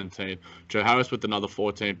with 19, Joe Harris with another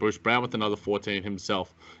 14, Bruce Brown with another 14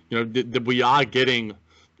 himself. We are getting...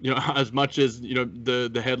 as much as,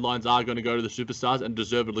 the headlines are going to go to the superstars, and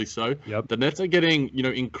deservedly so, the Nets are getting,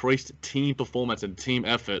 increased team performance and team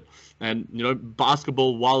effort. And,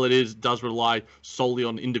 basketball, while it does rely solely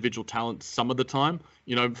on individual talent some of the time,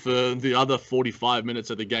 for the other 45 minutes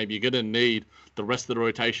of the game, you're going to need the rest of the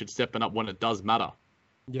rotation stepping up when it does matter.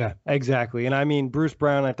 Yeah, exactly. And I mean, Bruce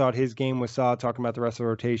Brown, I thought his game was solid, talking about the rest of the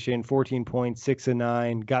rotation. 14 points, 6 of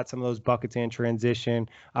 9, got some of those buckets in transition.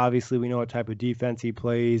 Obviously, we know what type of defense he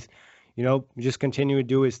plays. Just continue to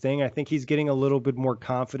do his thing. I think he's getting a little bit more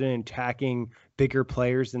confident in attacking bigger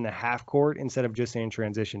players in the half court instead of just in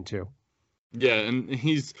transition too. Yeah, and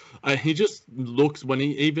he just looks, when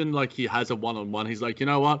he has a one-on-one, he's like, you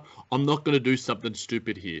know what? I'm not going to do something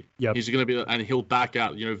stupid here. Yep. He's going to be, and he'll back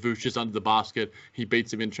out. Vooch is under the basket. He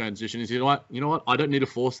beats him in transition. He's, you know what? I don't need to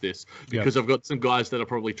force this, because I've got some guys that are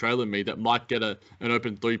probably trailing me that might get an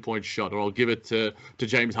open 3-point shot, or I'll give it to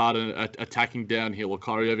James Harden attacking downhill, or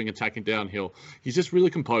Kyrie Irving attacking downhill. He's just really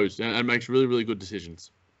composed and makes really, really good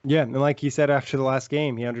decisions. Yeah, and like he said after the last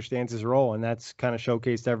game, he understands his role, and that's kind of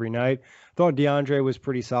showcased every night. Thought DeAndre was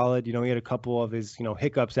pretty solid. He had a couple of his,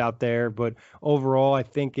 hiccups out there, but overall, I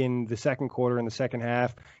think in the second quarter and the second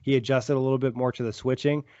half, he adjusted a little bit more to the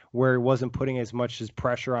switching, where it wasn't putting as much as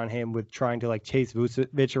pressure on him with trying to chase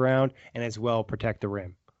Vucevic around and as well protect the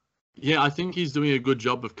rim. Yeah, I think he's doing a good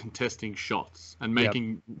job of contesting shots and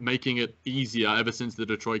making it easier ever since the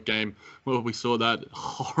Detroit game, where we saw that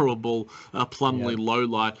horrible Plumlee low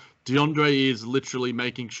light. DeAndre is literally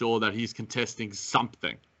making sure that he's contesting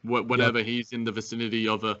something. whenever he's in the vicinity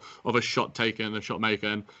of a shot taker and a shot maker,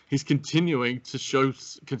 and he's continuing to show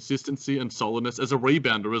consistency and solidness as a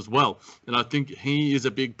rebounder as well. And I think he is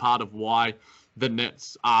a big part of why the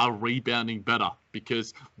Nets are rebounding better,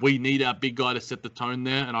 because we need our big guy to set the tone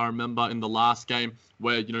there. And I remember in the last game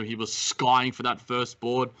where, you know, he was skying for that first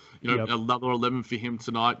board, you know, another 11 for him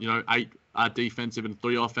tonight, you know, 8 defensive and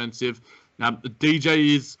 3 offensive.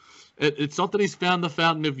 DJ is, it's not that he's found the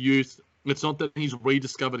fountain of youth. It's not that he's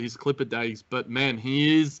rediscovered his Clipper days, but man,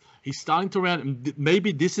 he's starting to round.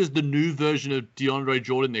 Maybe this is the new version of DeAndre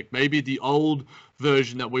Jordan, Nick. Maybe the old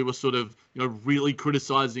version that we were sort of, you know, really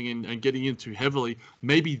criticizing and getting into heavily.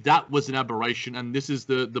 Maybe that was an aberration, and this is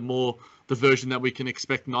the version that we can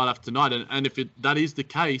expect night after night. And if that is the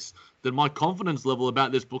case, then my confidence level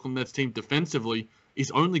about this Brooklyn Nets team defensively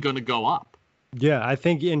is only going to go up. Yeah, I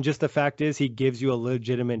think, and just the fact is he gives you a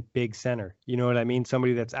legitimate big center. You know what I mean?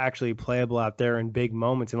 Somebody that's actually playable out there in big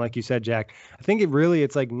moments. And like you said, Jack, I think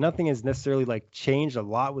it's like nothing has necessarily like changed a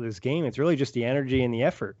lot with his game. It's really just the energy and the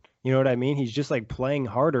effort. You know what I mean? He's just like playing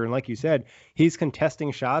harder. And like you said, he's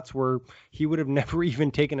contesting shots where he would have never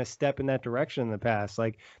even taken a step in that direction in the past.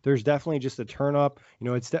 Like there's definitely just a turn up. You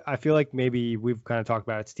know, I feel like maybe we've kind of talked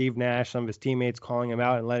about it. Steve Nash, some of his teammates calling him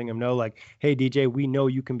out and letting him know like, hey, DJ, we know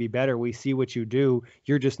you can be better. We see what you do.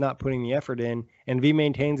 You're just not putting the effort in. And if he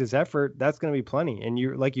maintains his effort, that's going to be plenty. And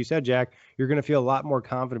you, like you said, Jack, you're going to feel a lot more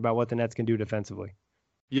confident about what the Nets can do defensively.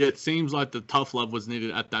 Yeah, it seems like the tough love was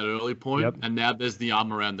needed at that early point, and now there's the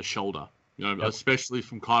arm around the shoulder. You know, especially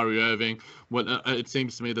from Kyrie Irving. It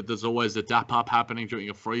seems to me that there's always a dap up happening during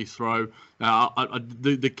a free throw.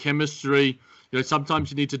 The chemistry. You know, sometimes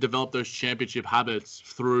you need to develop those championship habits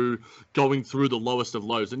through going through the lowest of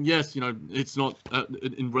lows. And yes, you know, it's not,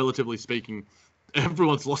 in relatively speaking,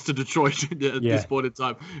 everyone's lost to Detroit at this point in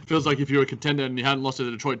time. It feels like if you're a contender and you hadn't lost to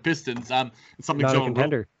the Detroit Pistons, something's not a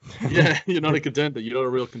contender. Yeah, you're not a contender. You're not a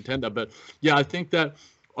real contender. But yeah, I think that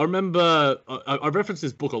I remember I reference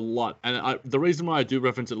this book a lot, and the reason why I do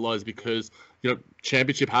reference it a lot is because, you know,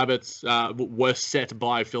 championship habits were set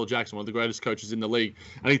by Phil Jackson, one of the greatest coaches in the league,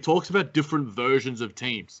 and he talks about different versions of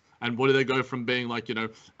teams. And what do they go from being like, you know,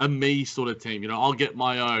 a me sort of team? You know, I'll get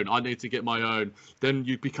my own. I need to get my own. Then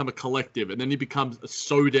you become a collective. And then you become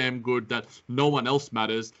so damn good that no one else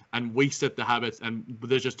matters. And we set the habits. And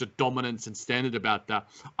there's just a dominance and standard about that.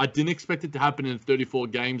 I didn't expect it to happen in 34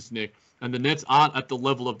 games, Nick. And the Nets aren't at the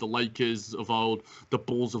level of the Lakers of old, the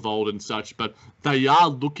Bulls of old and such. But they are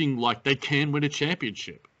looking like they can win a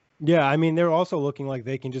championship. Yeah, I mean, they're also looking like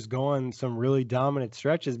they can just go on some really dominant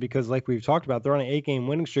stretches because, like we've talked about, they're on an 8-game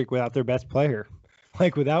winning streak without their best player,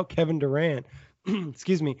 like without Kevin Durant,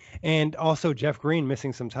 excuse me, and also Jeff Green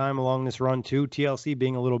missing some time along this run too, TLC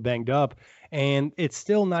being a little banged up, and it's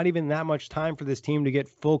still not even that much time for this team to get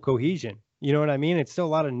full cohesion. You know what I mean? It's still a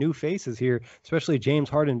lot of new faces here, especially James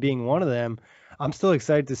Harden being one of them. I'm still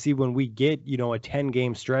excited to see when we get, you know, a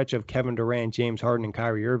 10-game stretch of Kevin Durant, James Harden, and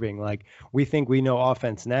Kyrie Irving. Like, we think we know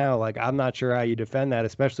offense now. Like, I'm not sure how you defend that,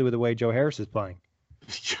 especially with the way Joe Harris is playing.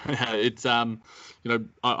 Yeah, it's you know,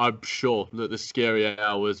 I'm sure that the scary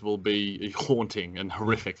hours will be haunting and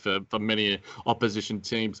horrific for many opposition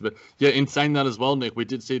teams. But yeah, in saying that as well, Nick, we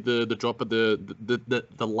did see the drop of the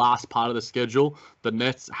last part of the schedule. The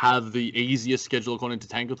Nets have the easiest schedule according to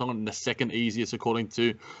Tankathon and the second easiest according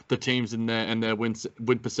to the teams in their win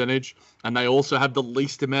percentage, and they also have the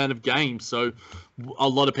least amount of games. So a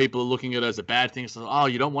lot of people are looking at it as a bad thing. So, oh,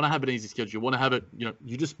 you don't want to have an easy schedule. You want to have it, you know,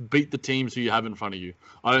 you just beat the teams who you have in front of you.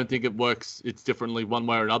 I don't think it works. It's differently one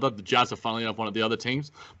way or another. The Jazz are, funnily enough, one of the other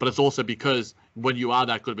teams, but it's also because when you are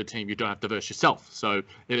that good of a team, you don't have to verse yourself. So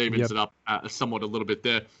it evens it up somewhat a little bit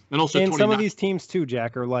there. And also, some of these teams too,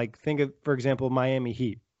 Jack, are like, think of, for example, Miami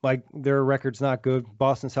Heat. Like, their record's not good.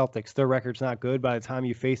 Boston Celtics, their record's not good. By the time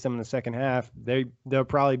you face them in the second half, they'll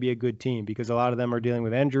probably be a good team because a lot of them are dealing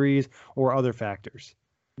with injuries or other factors.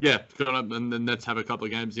 Yeah, and the Nets have a couple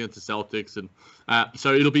of games against the Celtics, and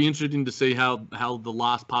so it'll be interesting to see how the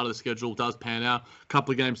last part of the schedule does pan out. A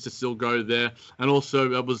couple of games to still go there, and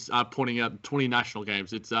also I was pointing out 20 national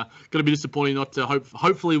games. It's going to be disappointing not to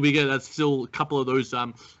hopefully we get still a couple of those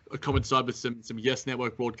coincide with some Yes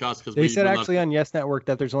Network broadcasts, because they said actually on Yes Network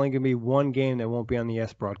that there's only going to be one game that won't be on the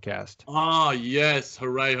Yes broadcast. Oh yes,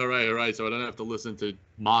 hooray! So I don't have to listen to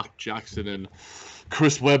Mark Jackson and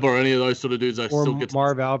Chris Webber or any of those sort of dudes.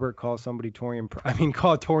 Marv Albert calls somebody Torian.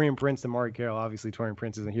 Call Torian Prince to Mark Carroll. Obviously, Torian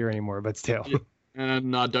Prince isn't here anymore, but still. Yeah.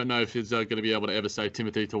 And I don't know if he's going to be able to ever say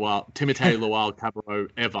Timothy Luau-Cabarrot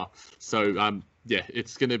ever. So yeah,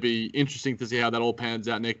 it's going to be interesting to see how that all pans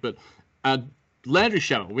out, Nick. But Landry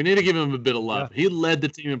Shamet, we need to give him a bit of love. Yeah. He led the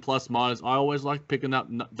team in plus minus. I always like picking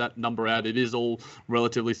that number out. It is all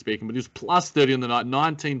relatively speaking, but he was plus 30 on the night,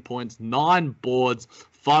 19 points, 9 boards,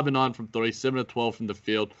 5 of 9 from 3, 7 of 12 from the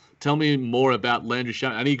field. Tell me more about Landry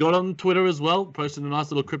Shamet. And he got on Twitter as well, posted a nice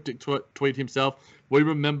little cryptic tweet himself. We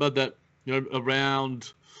remember that,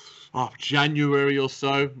 around January or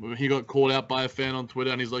so, he got called out by a fan on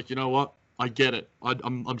Twitter, and he's like, you know what? I get it.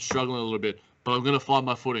 I'm struggling a little bit, but I'm going to find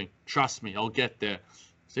my footing. Trust me, I'll get there.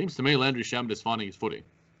 Seems to me Landry Shamet is finding his footing.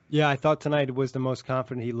 Yeah, I thought tonight was the most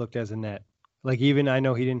confident he looked as a net. Like, even I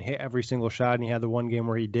know he didn't hit every single shot, and he had the one game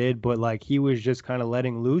where he did, but like he was just kind of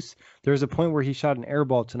letting loose. There was a point where he shot an air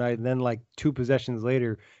ball tonight, and then like 2 possessions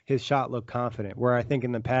later, his shot looked confident. Where I think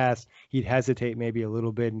in the past he'd hesitate maybe a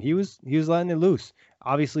little bit, and he was letting it loose.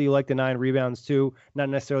 Obviously, you like the 9 rebounds too. Not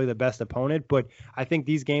necessarily the best opponent, but I think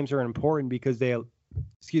these games are important because they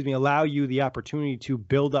allow you the opportunity to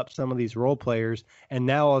build up some of these role players. And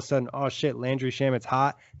now all of a sudden, oh shit, Landry Shamet's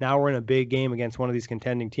hot. Now we're in a big game against one of these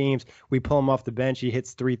contending teams. We pull him off the bench. He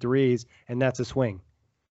hits 3 threes, and that's a swing.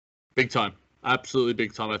 Big time. Absolutely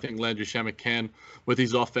big time. I think Landry Shamet can, with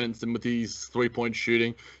his offense and with his 3-point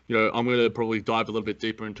shooting. I'm going to probably dive a little bit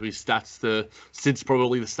deeper into his stats. Since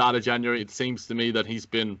probably the start of January, it seems to me that he's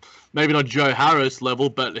been maybe not Joe Harris level,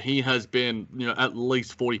 but he has been, at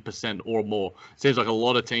least 40% or more. Seems like a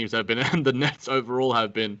lot of teams have been, and the Nets overall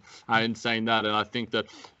have been in saying that. And I think that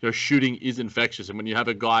shooting is infectious. And when you have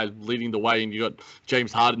a guy leading the way, and you got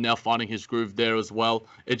James Harden now finding his groove there as well,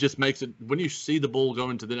 it just makes it, when you see the ball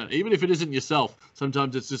go into the net, even if it isn't yourself,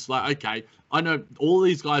 sometimes it's just like, okay, I know all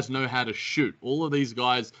these guys know how to shoot. All of these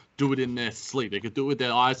guys do it in their sleep. They could do it with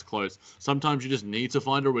their eyes closed. Sometimes you just need to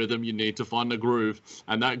find a rhythm. You need to find a groove.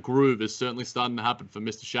 And that groove is certainly starting to happen for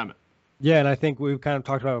Mr. Shamet. Yeah, and I think we've kind of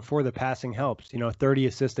talked about it before, the passing helps. 30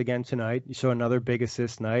 assists again tonight. You saw another big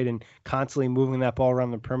assist night, and constantly moving that ball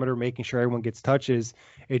around the perimeter, making sure everyone gets touches.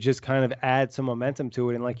 It just kind of adds some momentum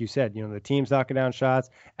to it. And like you said, the team's knocking down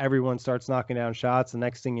shots. Everyone starts knocking down shots. The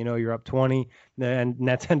next thing you know, you're up 20. And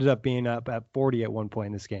Nets ended up being up at 40 at one point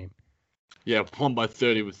in this game. Yeah, won by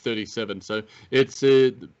 30 with 37. So it's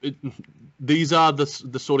these are the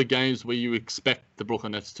sort of games where you expect the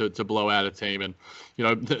Brooklyn Nets to blow out a team. And,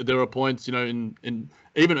 there are points, in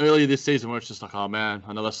even earlier this season where it's just like, oh man,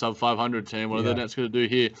 another sub 500 team. What are the Nets going to do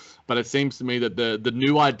here? But it seems to me that the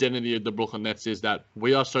new identity of the Brooklyn Nets is that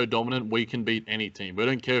we are so dominant, we can beat any team. We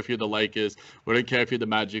don't care if you're the Lakers. We don't care if you're the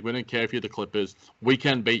Magic. We don't care if you're the Clippers. We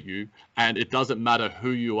can beat you. And it doesn't matter who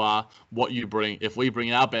you are, what you bring. If we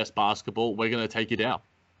bring our best basketball, we're going to take you down.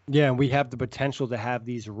 Yeah, and we have the potential to have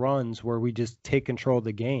these runs where we just take control of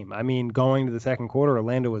the game. I mean, going to the second quarter,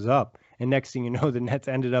 Orlando was up. And next thing you know, the Nets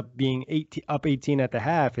ended up being up 18 at the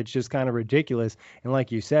half. It's just kind of ridiculous. And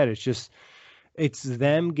like you said, it's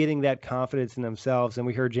them getting that confidence in themselves. And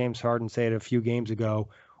we heard James Harden say it a few games ago.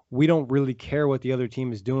 We don't really care what the other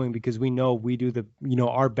team is doing because we know we do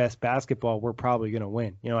our best basketball, we're probably going to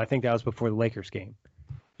win. I think that was before the Lakers game.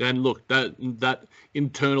 And look, that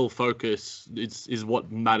internal focus is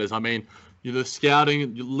what matters. I mean, the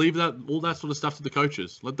scouting, you leave all that sort of stuff to the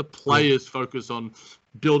coaches. Let the players focus on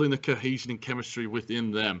building the cohesion and chemistry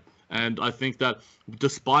within them. And I think that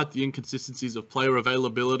despite the inconsistencies of player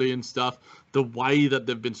availability and stuff, the way that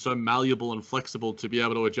they've been so malleable and flexible to be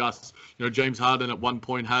able to adjust. James Harden at one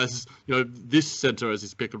point has, this center as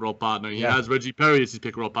his pick and roll partner. He has Reggie Perry as his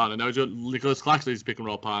pick and roll partner. Now he's got Nicholas Claxton as his pick and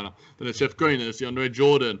roll partner. Then it's Jeff Green, it's Andre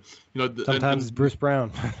Jordan. Sometimes it's Bruce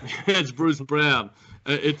Brown. It's Bruce Brown.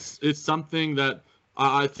 It's something that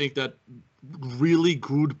I think that really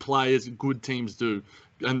good players, good teams do.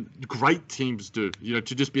 And great teams do, to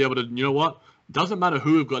just be able to, doesn't matter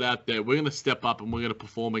who we've got out there. We're going to step up and we're going to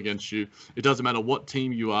perform against you. It doesn't matter what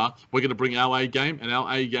team you are. We're going to bring our A game, and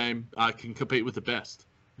our A game can compete with the best.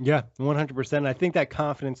 Yeah, 100%. I think that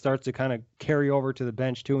confidence starts to kind of carry over to the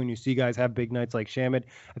bench too, and you see guys have big nights like Shamet.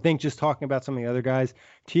 I think just talking about some of the other guys,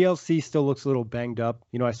 TLC still looks a little banged up.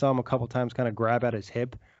 I saw him a couple times kind of grab at his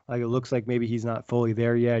hip. Like, it looks like maybe he's not fully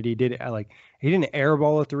there yet. He didn't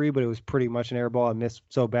airball a 3, but it was pretty much an airball. I missed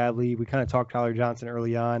so badly. We kind of talked Tyler Johnson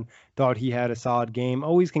early on. Thought he had a solid game.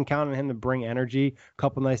 Always can count on him to bring energy. A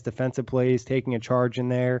couple nice defensive plays, taking a charge in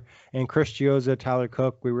there. And Chris Chiozza, Tyler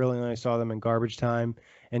Cook, we really only saw them in garbage time,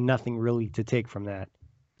 and nothing really to take from that.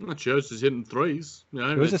 Chiozza's hitting threes.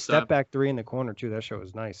 It was a step back 3 in the corner too. That shot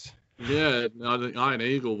was nice. Yeah, I think Iron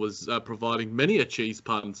Eagle was providing many a cheese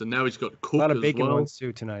puns, and now he's got Cook as well. A lot of bacon ones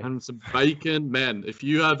too tonight. And some bacon. Man, if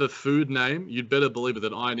you have a food name, you'd better believe it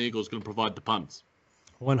that Iron Eagle is going to provide the puns.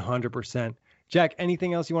 100%. Jack,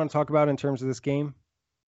 anything else you want to talk about in terms of this game?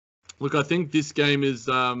 Look, I think this game is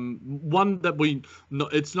one that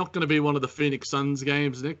it's not going to be one of the Phoenix Suns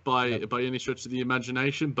games, Nick, by any stretch of the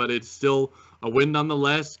imagination, but it's still a win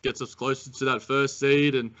nonetheless. Gets us closer to that first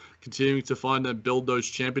seed and continuing to find and build those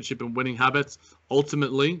championship and winning habits.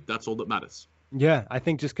 Ultimately, that's all that matters. Yeah, I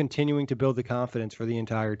think just continuing to build the confidence for the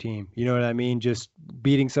entire team. You know what I mean? Just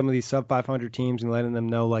beating some of these sub 500 teams and letting them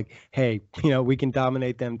know, like, hey, we can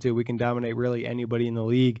dominate them too. We can dominate really anybody in the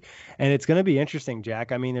league. And it's going to be interesting,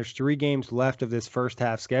 Jack. I mean, there's 3 games left of this first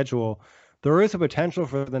half schedule. There is a potential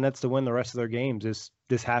for the Nets to win the rest of their games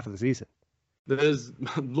this half of the season.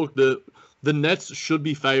 The Nets should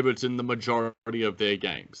be favorites in the majority of their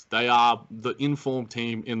games. They are the informed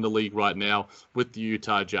team in the league right now with the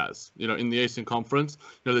Utah Jazz. In the Eastern Conference,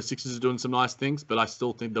 the Sixers are doing some nice things, but I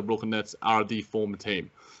still think the Brooklyn Nets are the former team.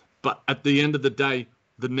 But at the end of the day,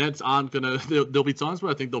 the Nets aren't going to... There'll be times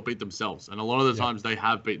where I think they'll beat themselves, and a lot of the times they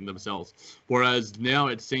have beaten themselves. Whereas now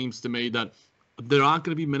it seems to me that there aren't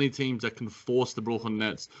going to be many teams that can force the Brooklyn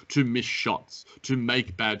Nets to miss shots, to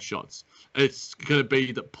make bad shots. It's going to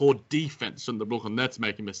be the poor defense from the Brooklyn Nets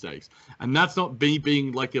making mistakes. And that's not me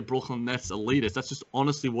being like a Brooklyn Nets elitist. That's just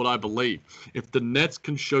honestly what I believe. If the Nets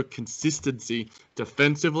can show consistency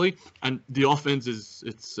defensively, and the offense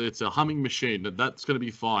it's a humming machine, that's going to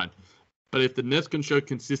be fine. But if the Nets can show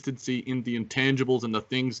consistency in the intangibles and the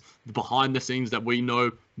things behind the scenes that we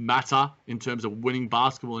know matter in terms of winning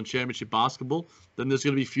basketball and championship basketball, then there's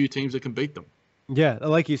going to be few teams that can beat them. Yeah,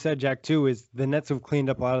 like you said, Jack, too, is the Nets have cleaned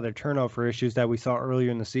up a lot of their turnover issues that we saw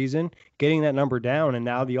earlier in the season, getting that number down, and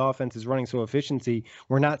now the offense is running so efficiency.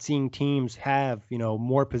 We're not seeing teams have,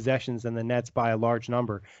 more possessions than the Nets by a large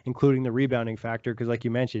number, including the rebounding factor, because like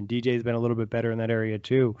you mentioned, DJ's been a little bit better in that area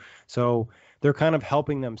too. So they're kind of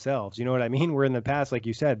helping themselves. You know what I mean? Where in the past, like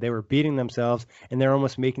you said, they were beating themselves, and they're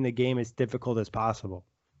almost making the game as difficult as possible.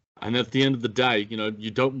 And at the end of the day,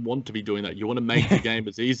 you don't want to be doing that. You want to make the game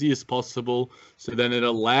as easy as possible, so then it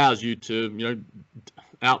allows you to,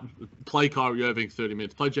 play Kyrie Irving 30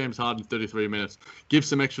 minutes, play James Harden 33 minutes, give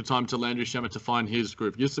some extra time to Landry Shamet to find his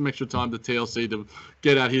groove, give some extra time to TLC to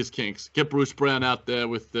get out his kinks, get Bruce Brown out there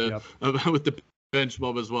with the with the bench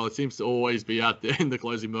mob as well. It seems to always be out there in the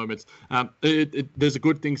closing moments. There's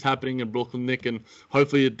good things happening in Brooklyn, Nick, and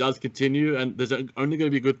hopefully it does continue. And there's only going to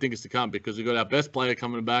be good things to come because we've got our best player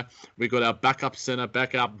coming back. We've got our backup center,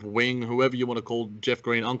 backup wing, whoever you want to call Jeff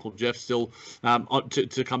Green, Uncle Jeff still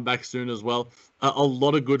to come back soon as well. A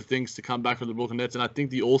lot of good things to come back from the Brooklyn Nets, and I think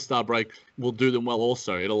the All-Star break will do them well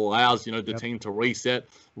also. It allows, the team to reset,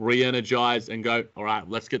 re-energize, and go, all right,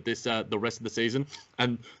 let's get this the rest of the season.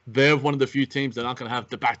 And they're one of the few teams that aren't going to have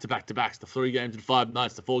the back-to-back-to-backs, the 3 games in 5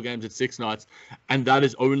 nights, the 4 games in 6 nights. And that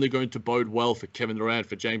is only going to bode well for Kevin Durant,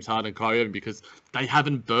 for James Harden, and Kyrie Irving, because they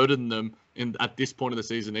haven't burdened them at this point of the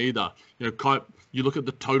season either. You look at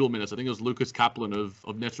the total minutes. I think it was Lucas Kaplan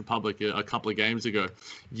of Nets Republic a couple of games ago.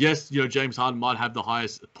 Yes, James Harden might have the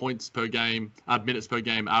highest points per game, minutes per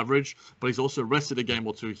game average, but he's also rested a game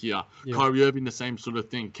or 2 here. Yeah. Kyrie Irving, the same sort of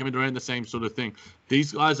thing. Kevin Durant, the same sort of thing.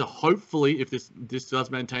 These guys are hopefully, if this does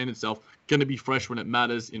maintain itself, going to be fresh when it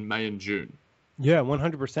matters in May and June. Yeah,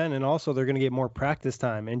 100%. And also they're going to get more practice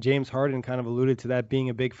time. And James Harden kind of alluded to that being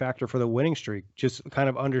a big factor for the winning streak, just kind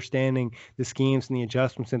of understanding the schemes and the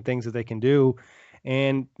adjustments and things that they can do.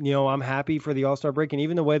 And, I'm happy for the All-Star break. And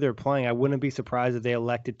even the way they're playing, I wouldn't be surprised if they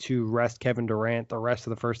elected to rest Kevin Durant the rest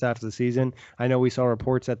of the first half of the season. I know we saw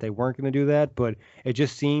reports that they weren't going to do that, but it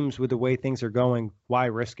just seems with the way things are going, why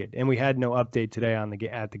risk it? And we had no update today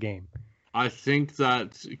at the game. I think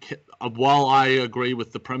that while I agree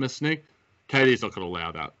with the premise, Nick, KD's not going to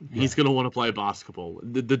allow that. Yeah. He's going to want to play basketball.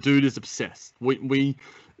 The dude is obsessed. When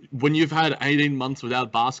you've had 18 months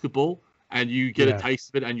without basketball and you get a taste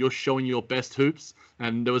of it and you're showing your best hoops,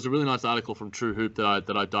 and there was a really nice article from True Hoop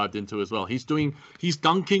that I dived into as well. He's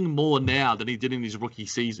dunking more now than he did in his rookie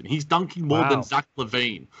season. He's dunking more than Zach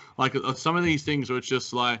LaVine. Like some of these things where it's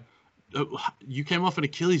just like, you came off an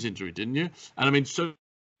Achilles injury, didn't you? And I mean, so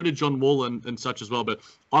did John Wall and such as well. But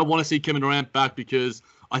I want to see Kevin Durant back because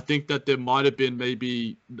I think that there might have been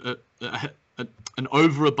maybe an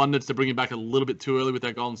overabundance to bring him back a little bit too early with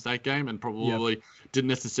that Golden State game, and probably didn't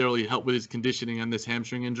necessarily help with his conditioning and this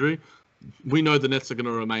hamstring injury. We know the Nets are going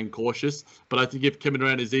to remain cautious, but I think if Kevin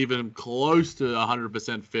Durant is even close to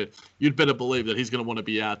 100% fit, you'd better believe that he's going to want to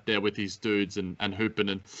be out there with his dudes and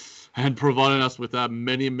hooping and providing us with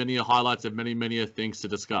many highlights of many things to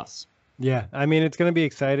discuss. Yeah, I mean, it's going to be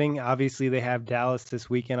exciting. Obviously, they have Dallas this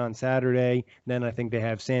weekend on Saturday. Then I think they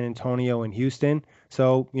have San Antonio and Houston.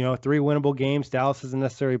 So, 3 winnable games. Dallas isn't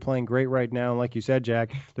necessarily playing great right now. And like you said,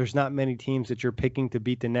 Jack, there's not many teams that you're picking to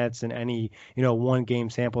beat the Nets in any,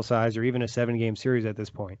 1-game sample size or even a 7-game series at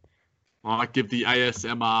this point. I might give the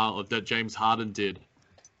ASMR of that James Harden did.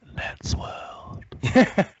 Let's World.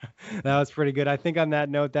 That was pretty good. I think on that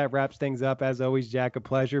note, that wraps things up. As always, Jack, a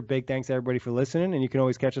pleasure. Big thanks to everybody for listening, and you can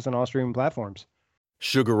always catch us on all streaming platforms.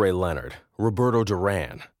 Sugar Ray Leonard, Roberto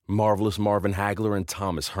Duran, Marvelous Marvin Hagler, and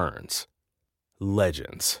Thomas Hearns.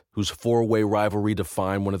 Legends, whose four-way rivalry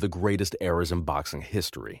defined one of the greatest eras in boxing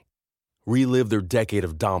history. Relive their decade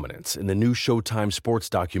of dominance in the new Showtime sports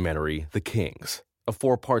documentary, The Kings, a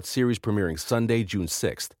 4-part series premiering Sunday, June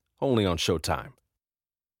 6th, only on Showtime.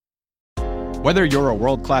 Whether you're a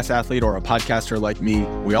world-class athlete or a podcaster like me,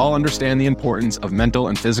 we all understand the importance of mental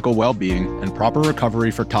and physical well-being and proper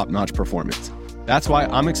recovery for top-notch performance. That's why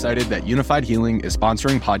I'm excited that Unified Healing is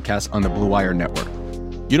sponsoring podcasts on the Blue Wire Network.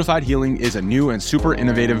 Unified Healing is a new and super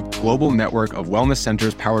innovative global network of wellness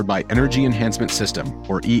centers powered by Energy Enhancement System,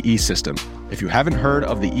 or EE System. If you haven't heard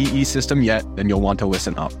of the EE System yet, then you'll want to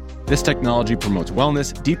listen up. This technology promotes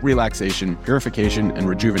wellness, deep relaxation, purification, and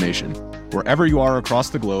rejuvenation. Wherever you are across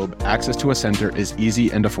the globe, access to a center is easy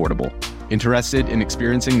and affordable. Interested in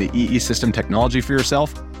experiencing the EE System technology for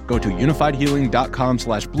yourself? Go to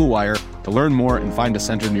unifiedhealing.com/bluewire to learn more and find a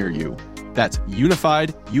center near you. That's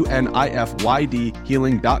unified, UNIFYD,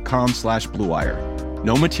 healing.com/bluewire.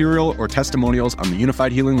 No material or testimonials on the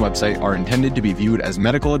Unified Healing website are intended to be viewed as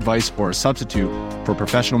medical advice or a substitute for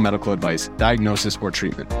professional medical advice, diagnosis, or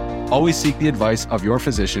treatment. Always seek the advice of your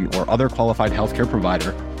physician or other qualified healthcare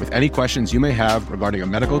provider with any questions you may have regarding a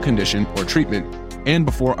medical condition or treatment and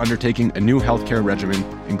before undertaking a new healthcare regimen,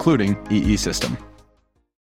 including EE System.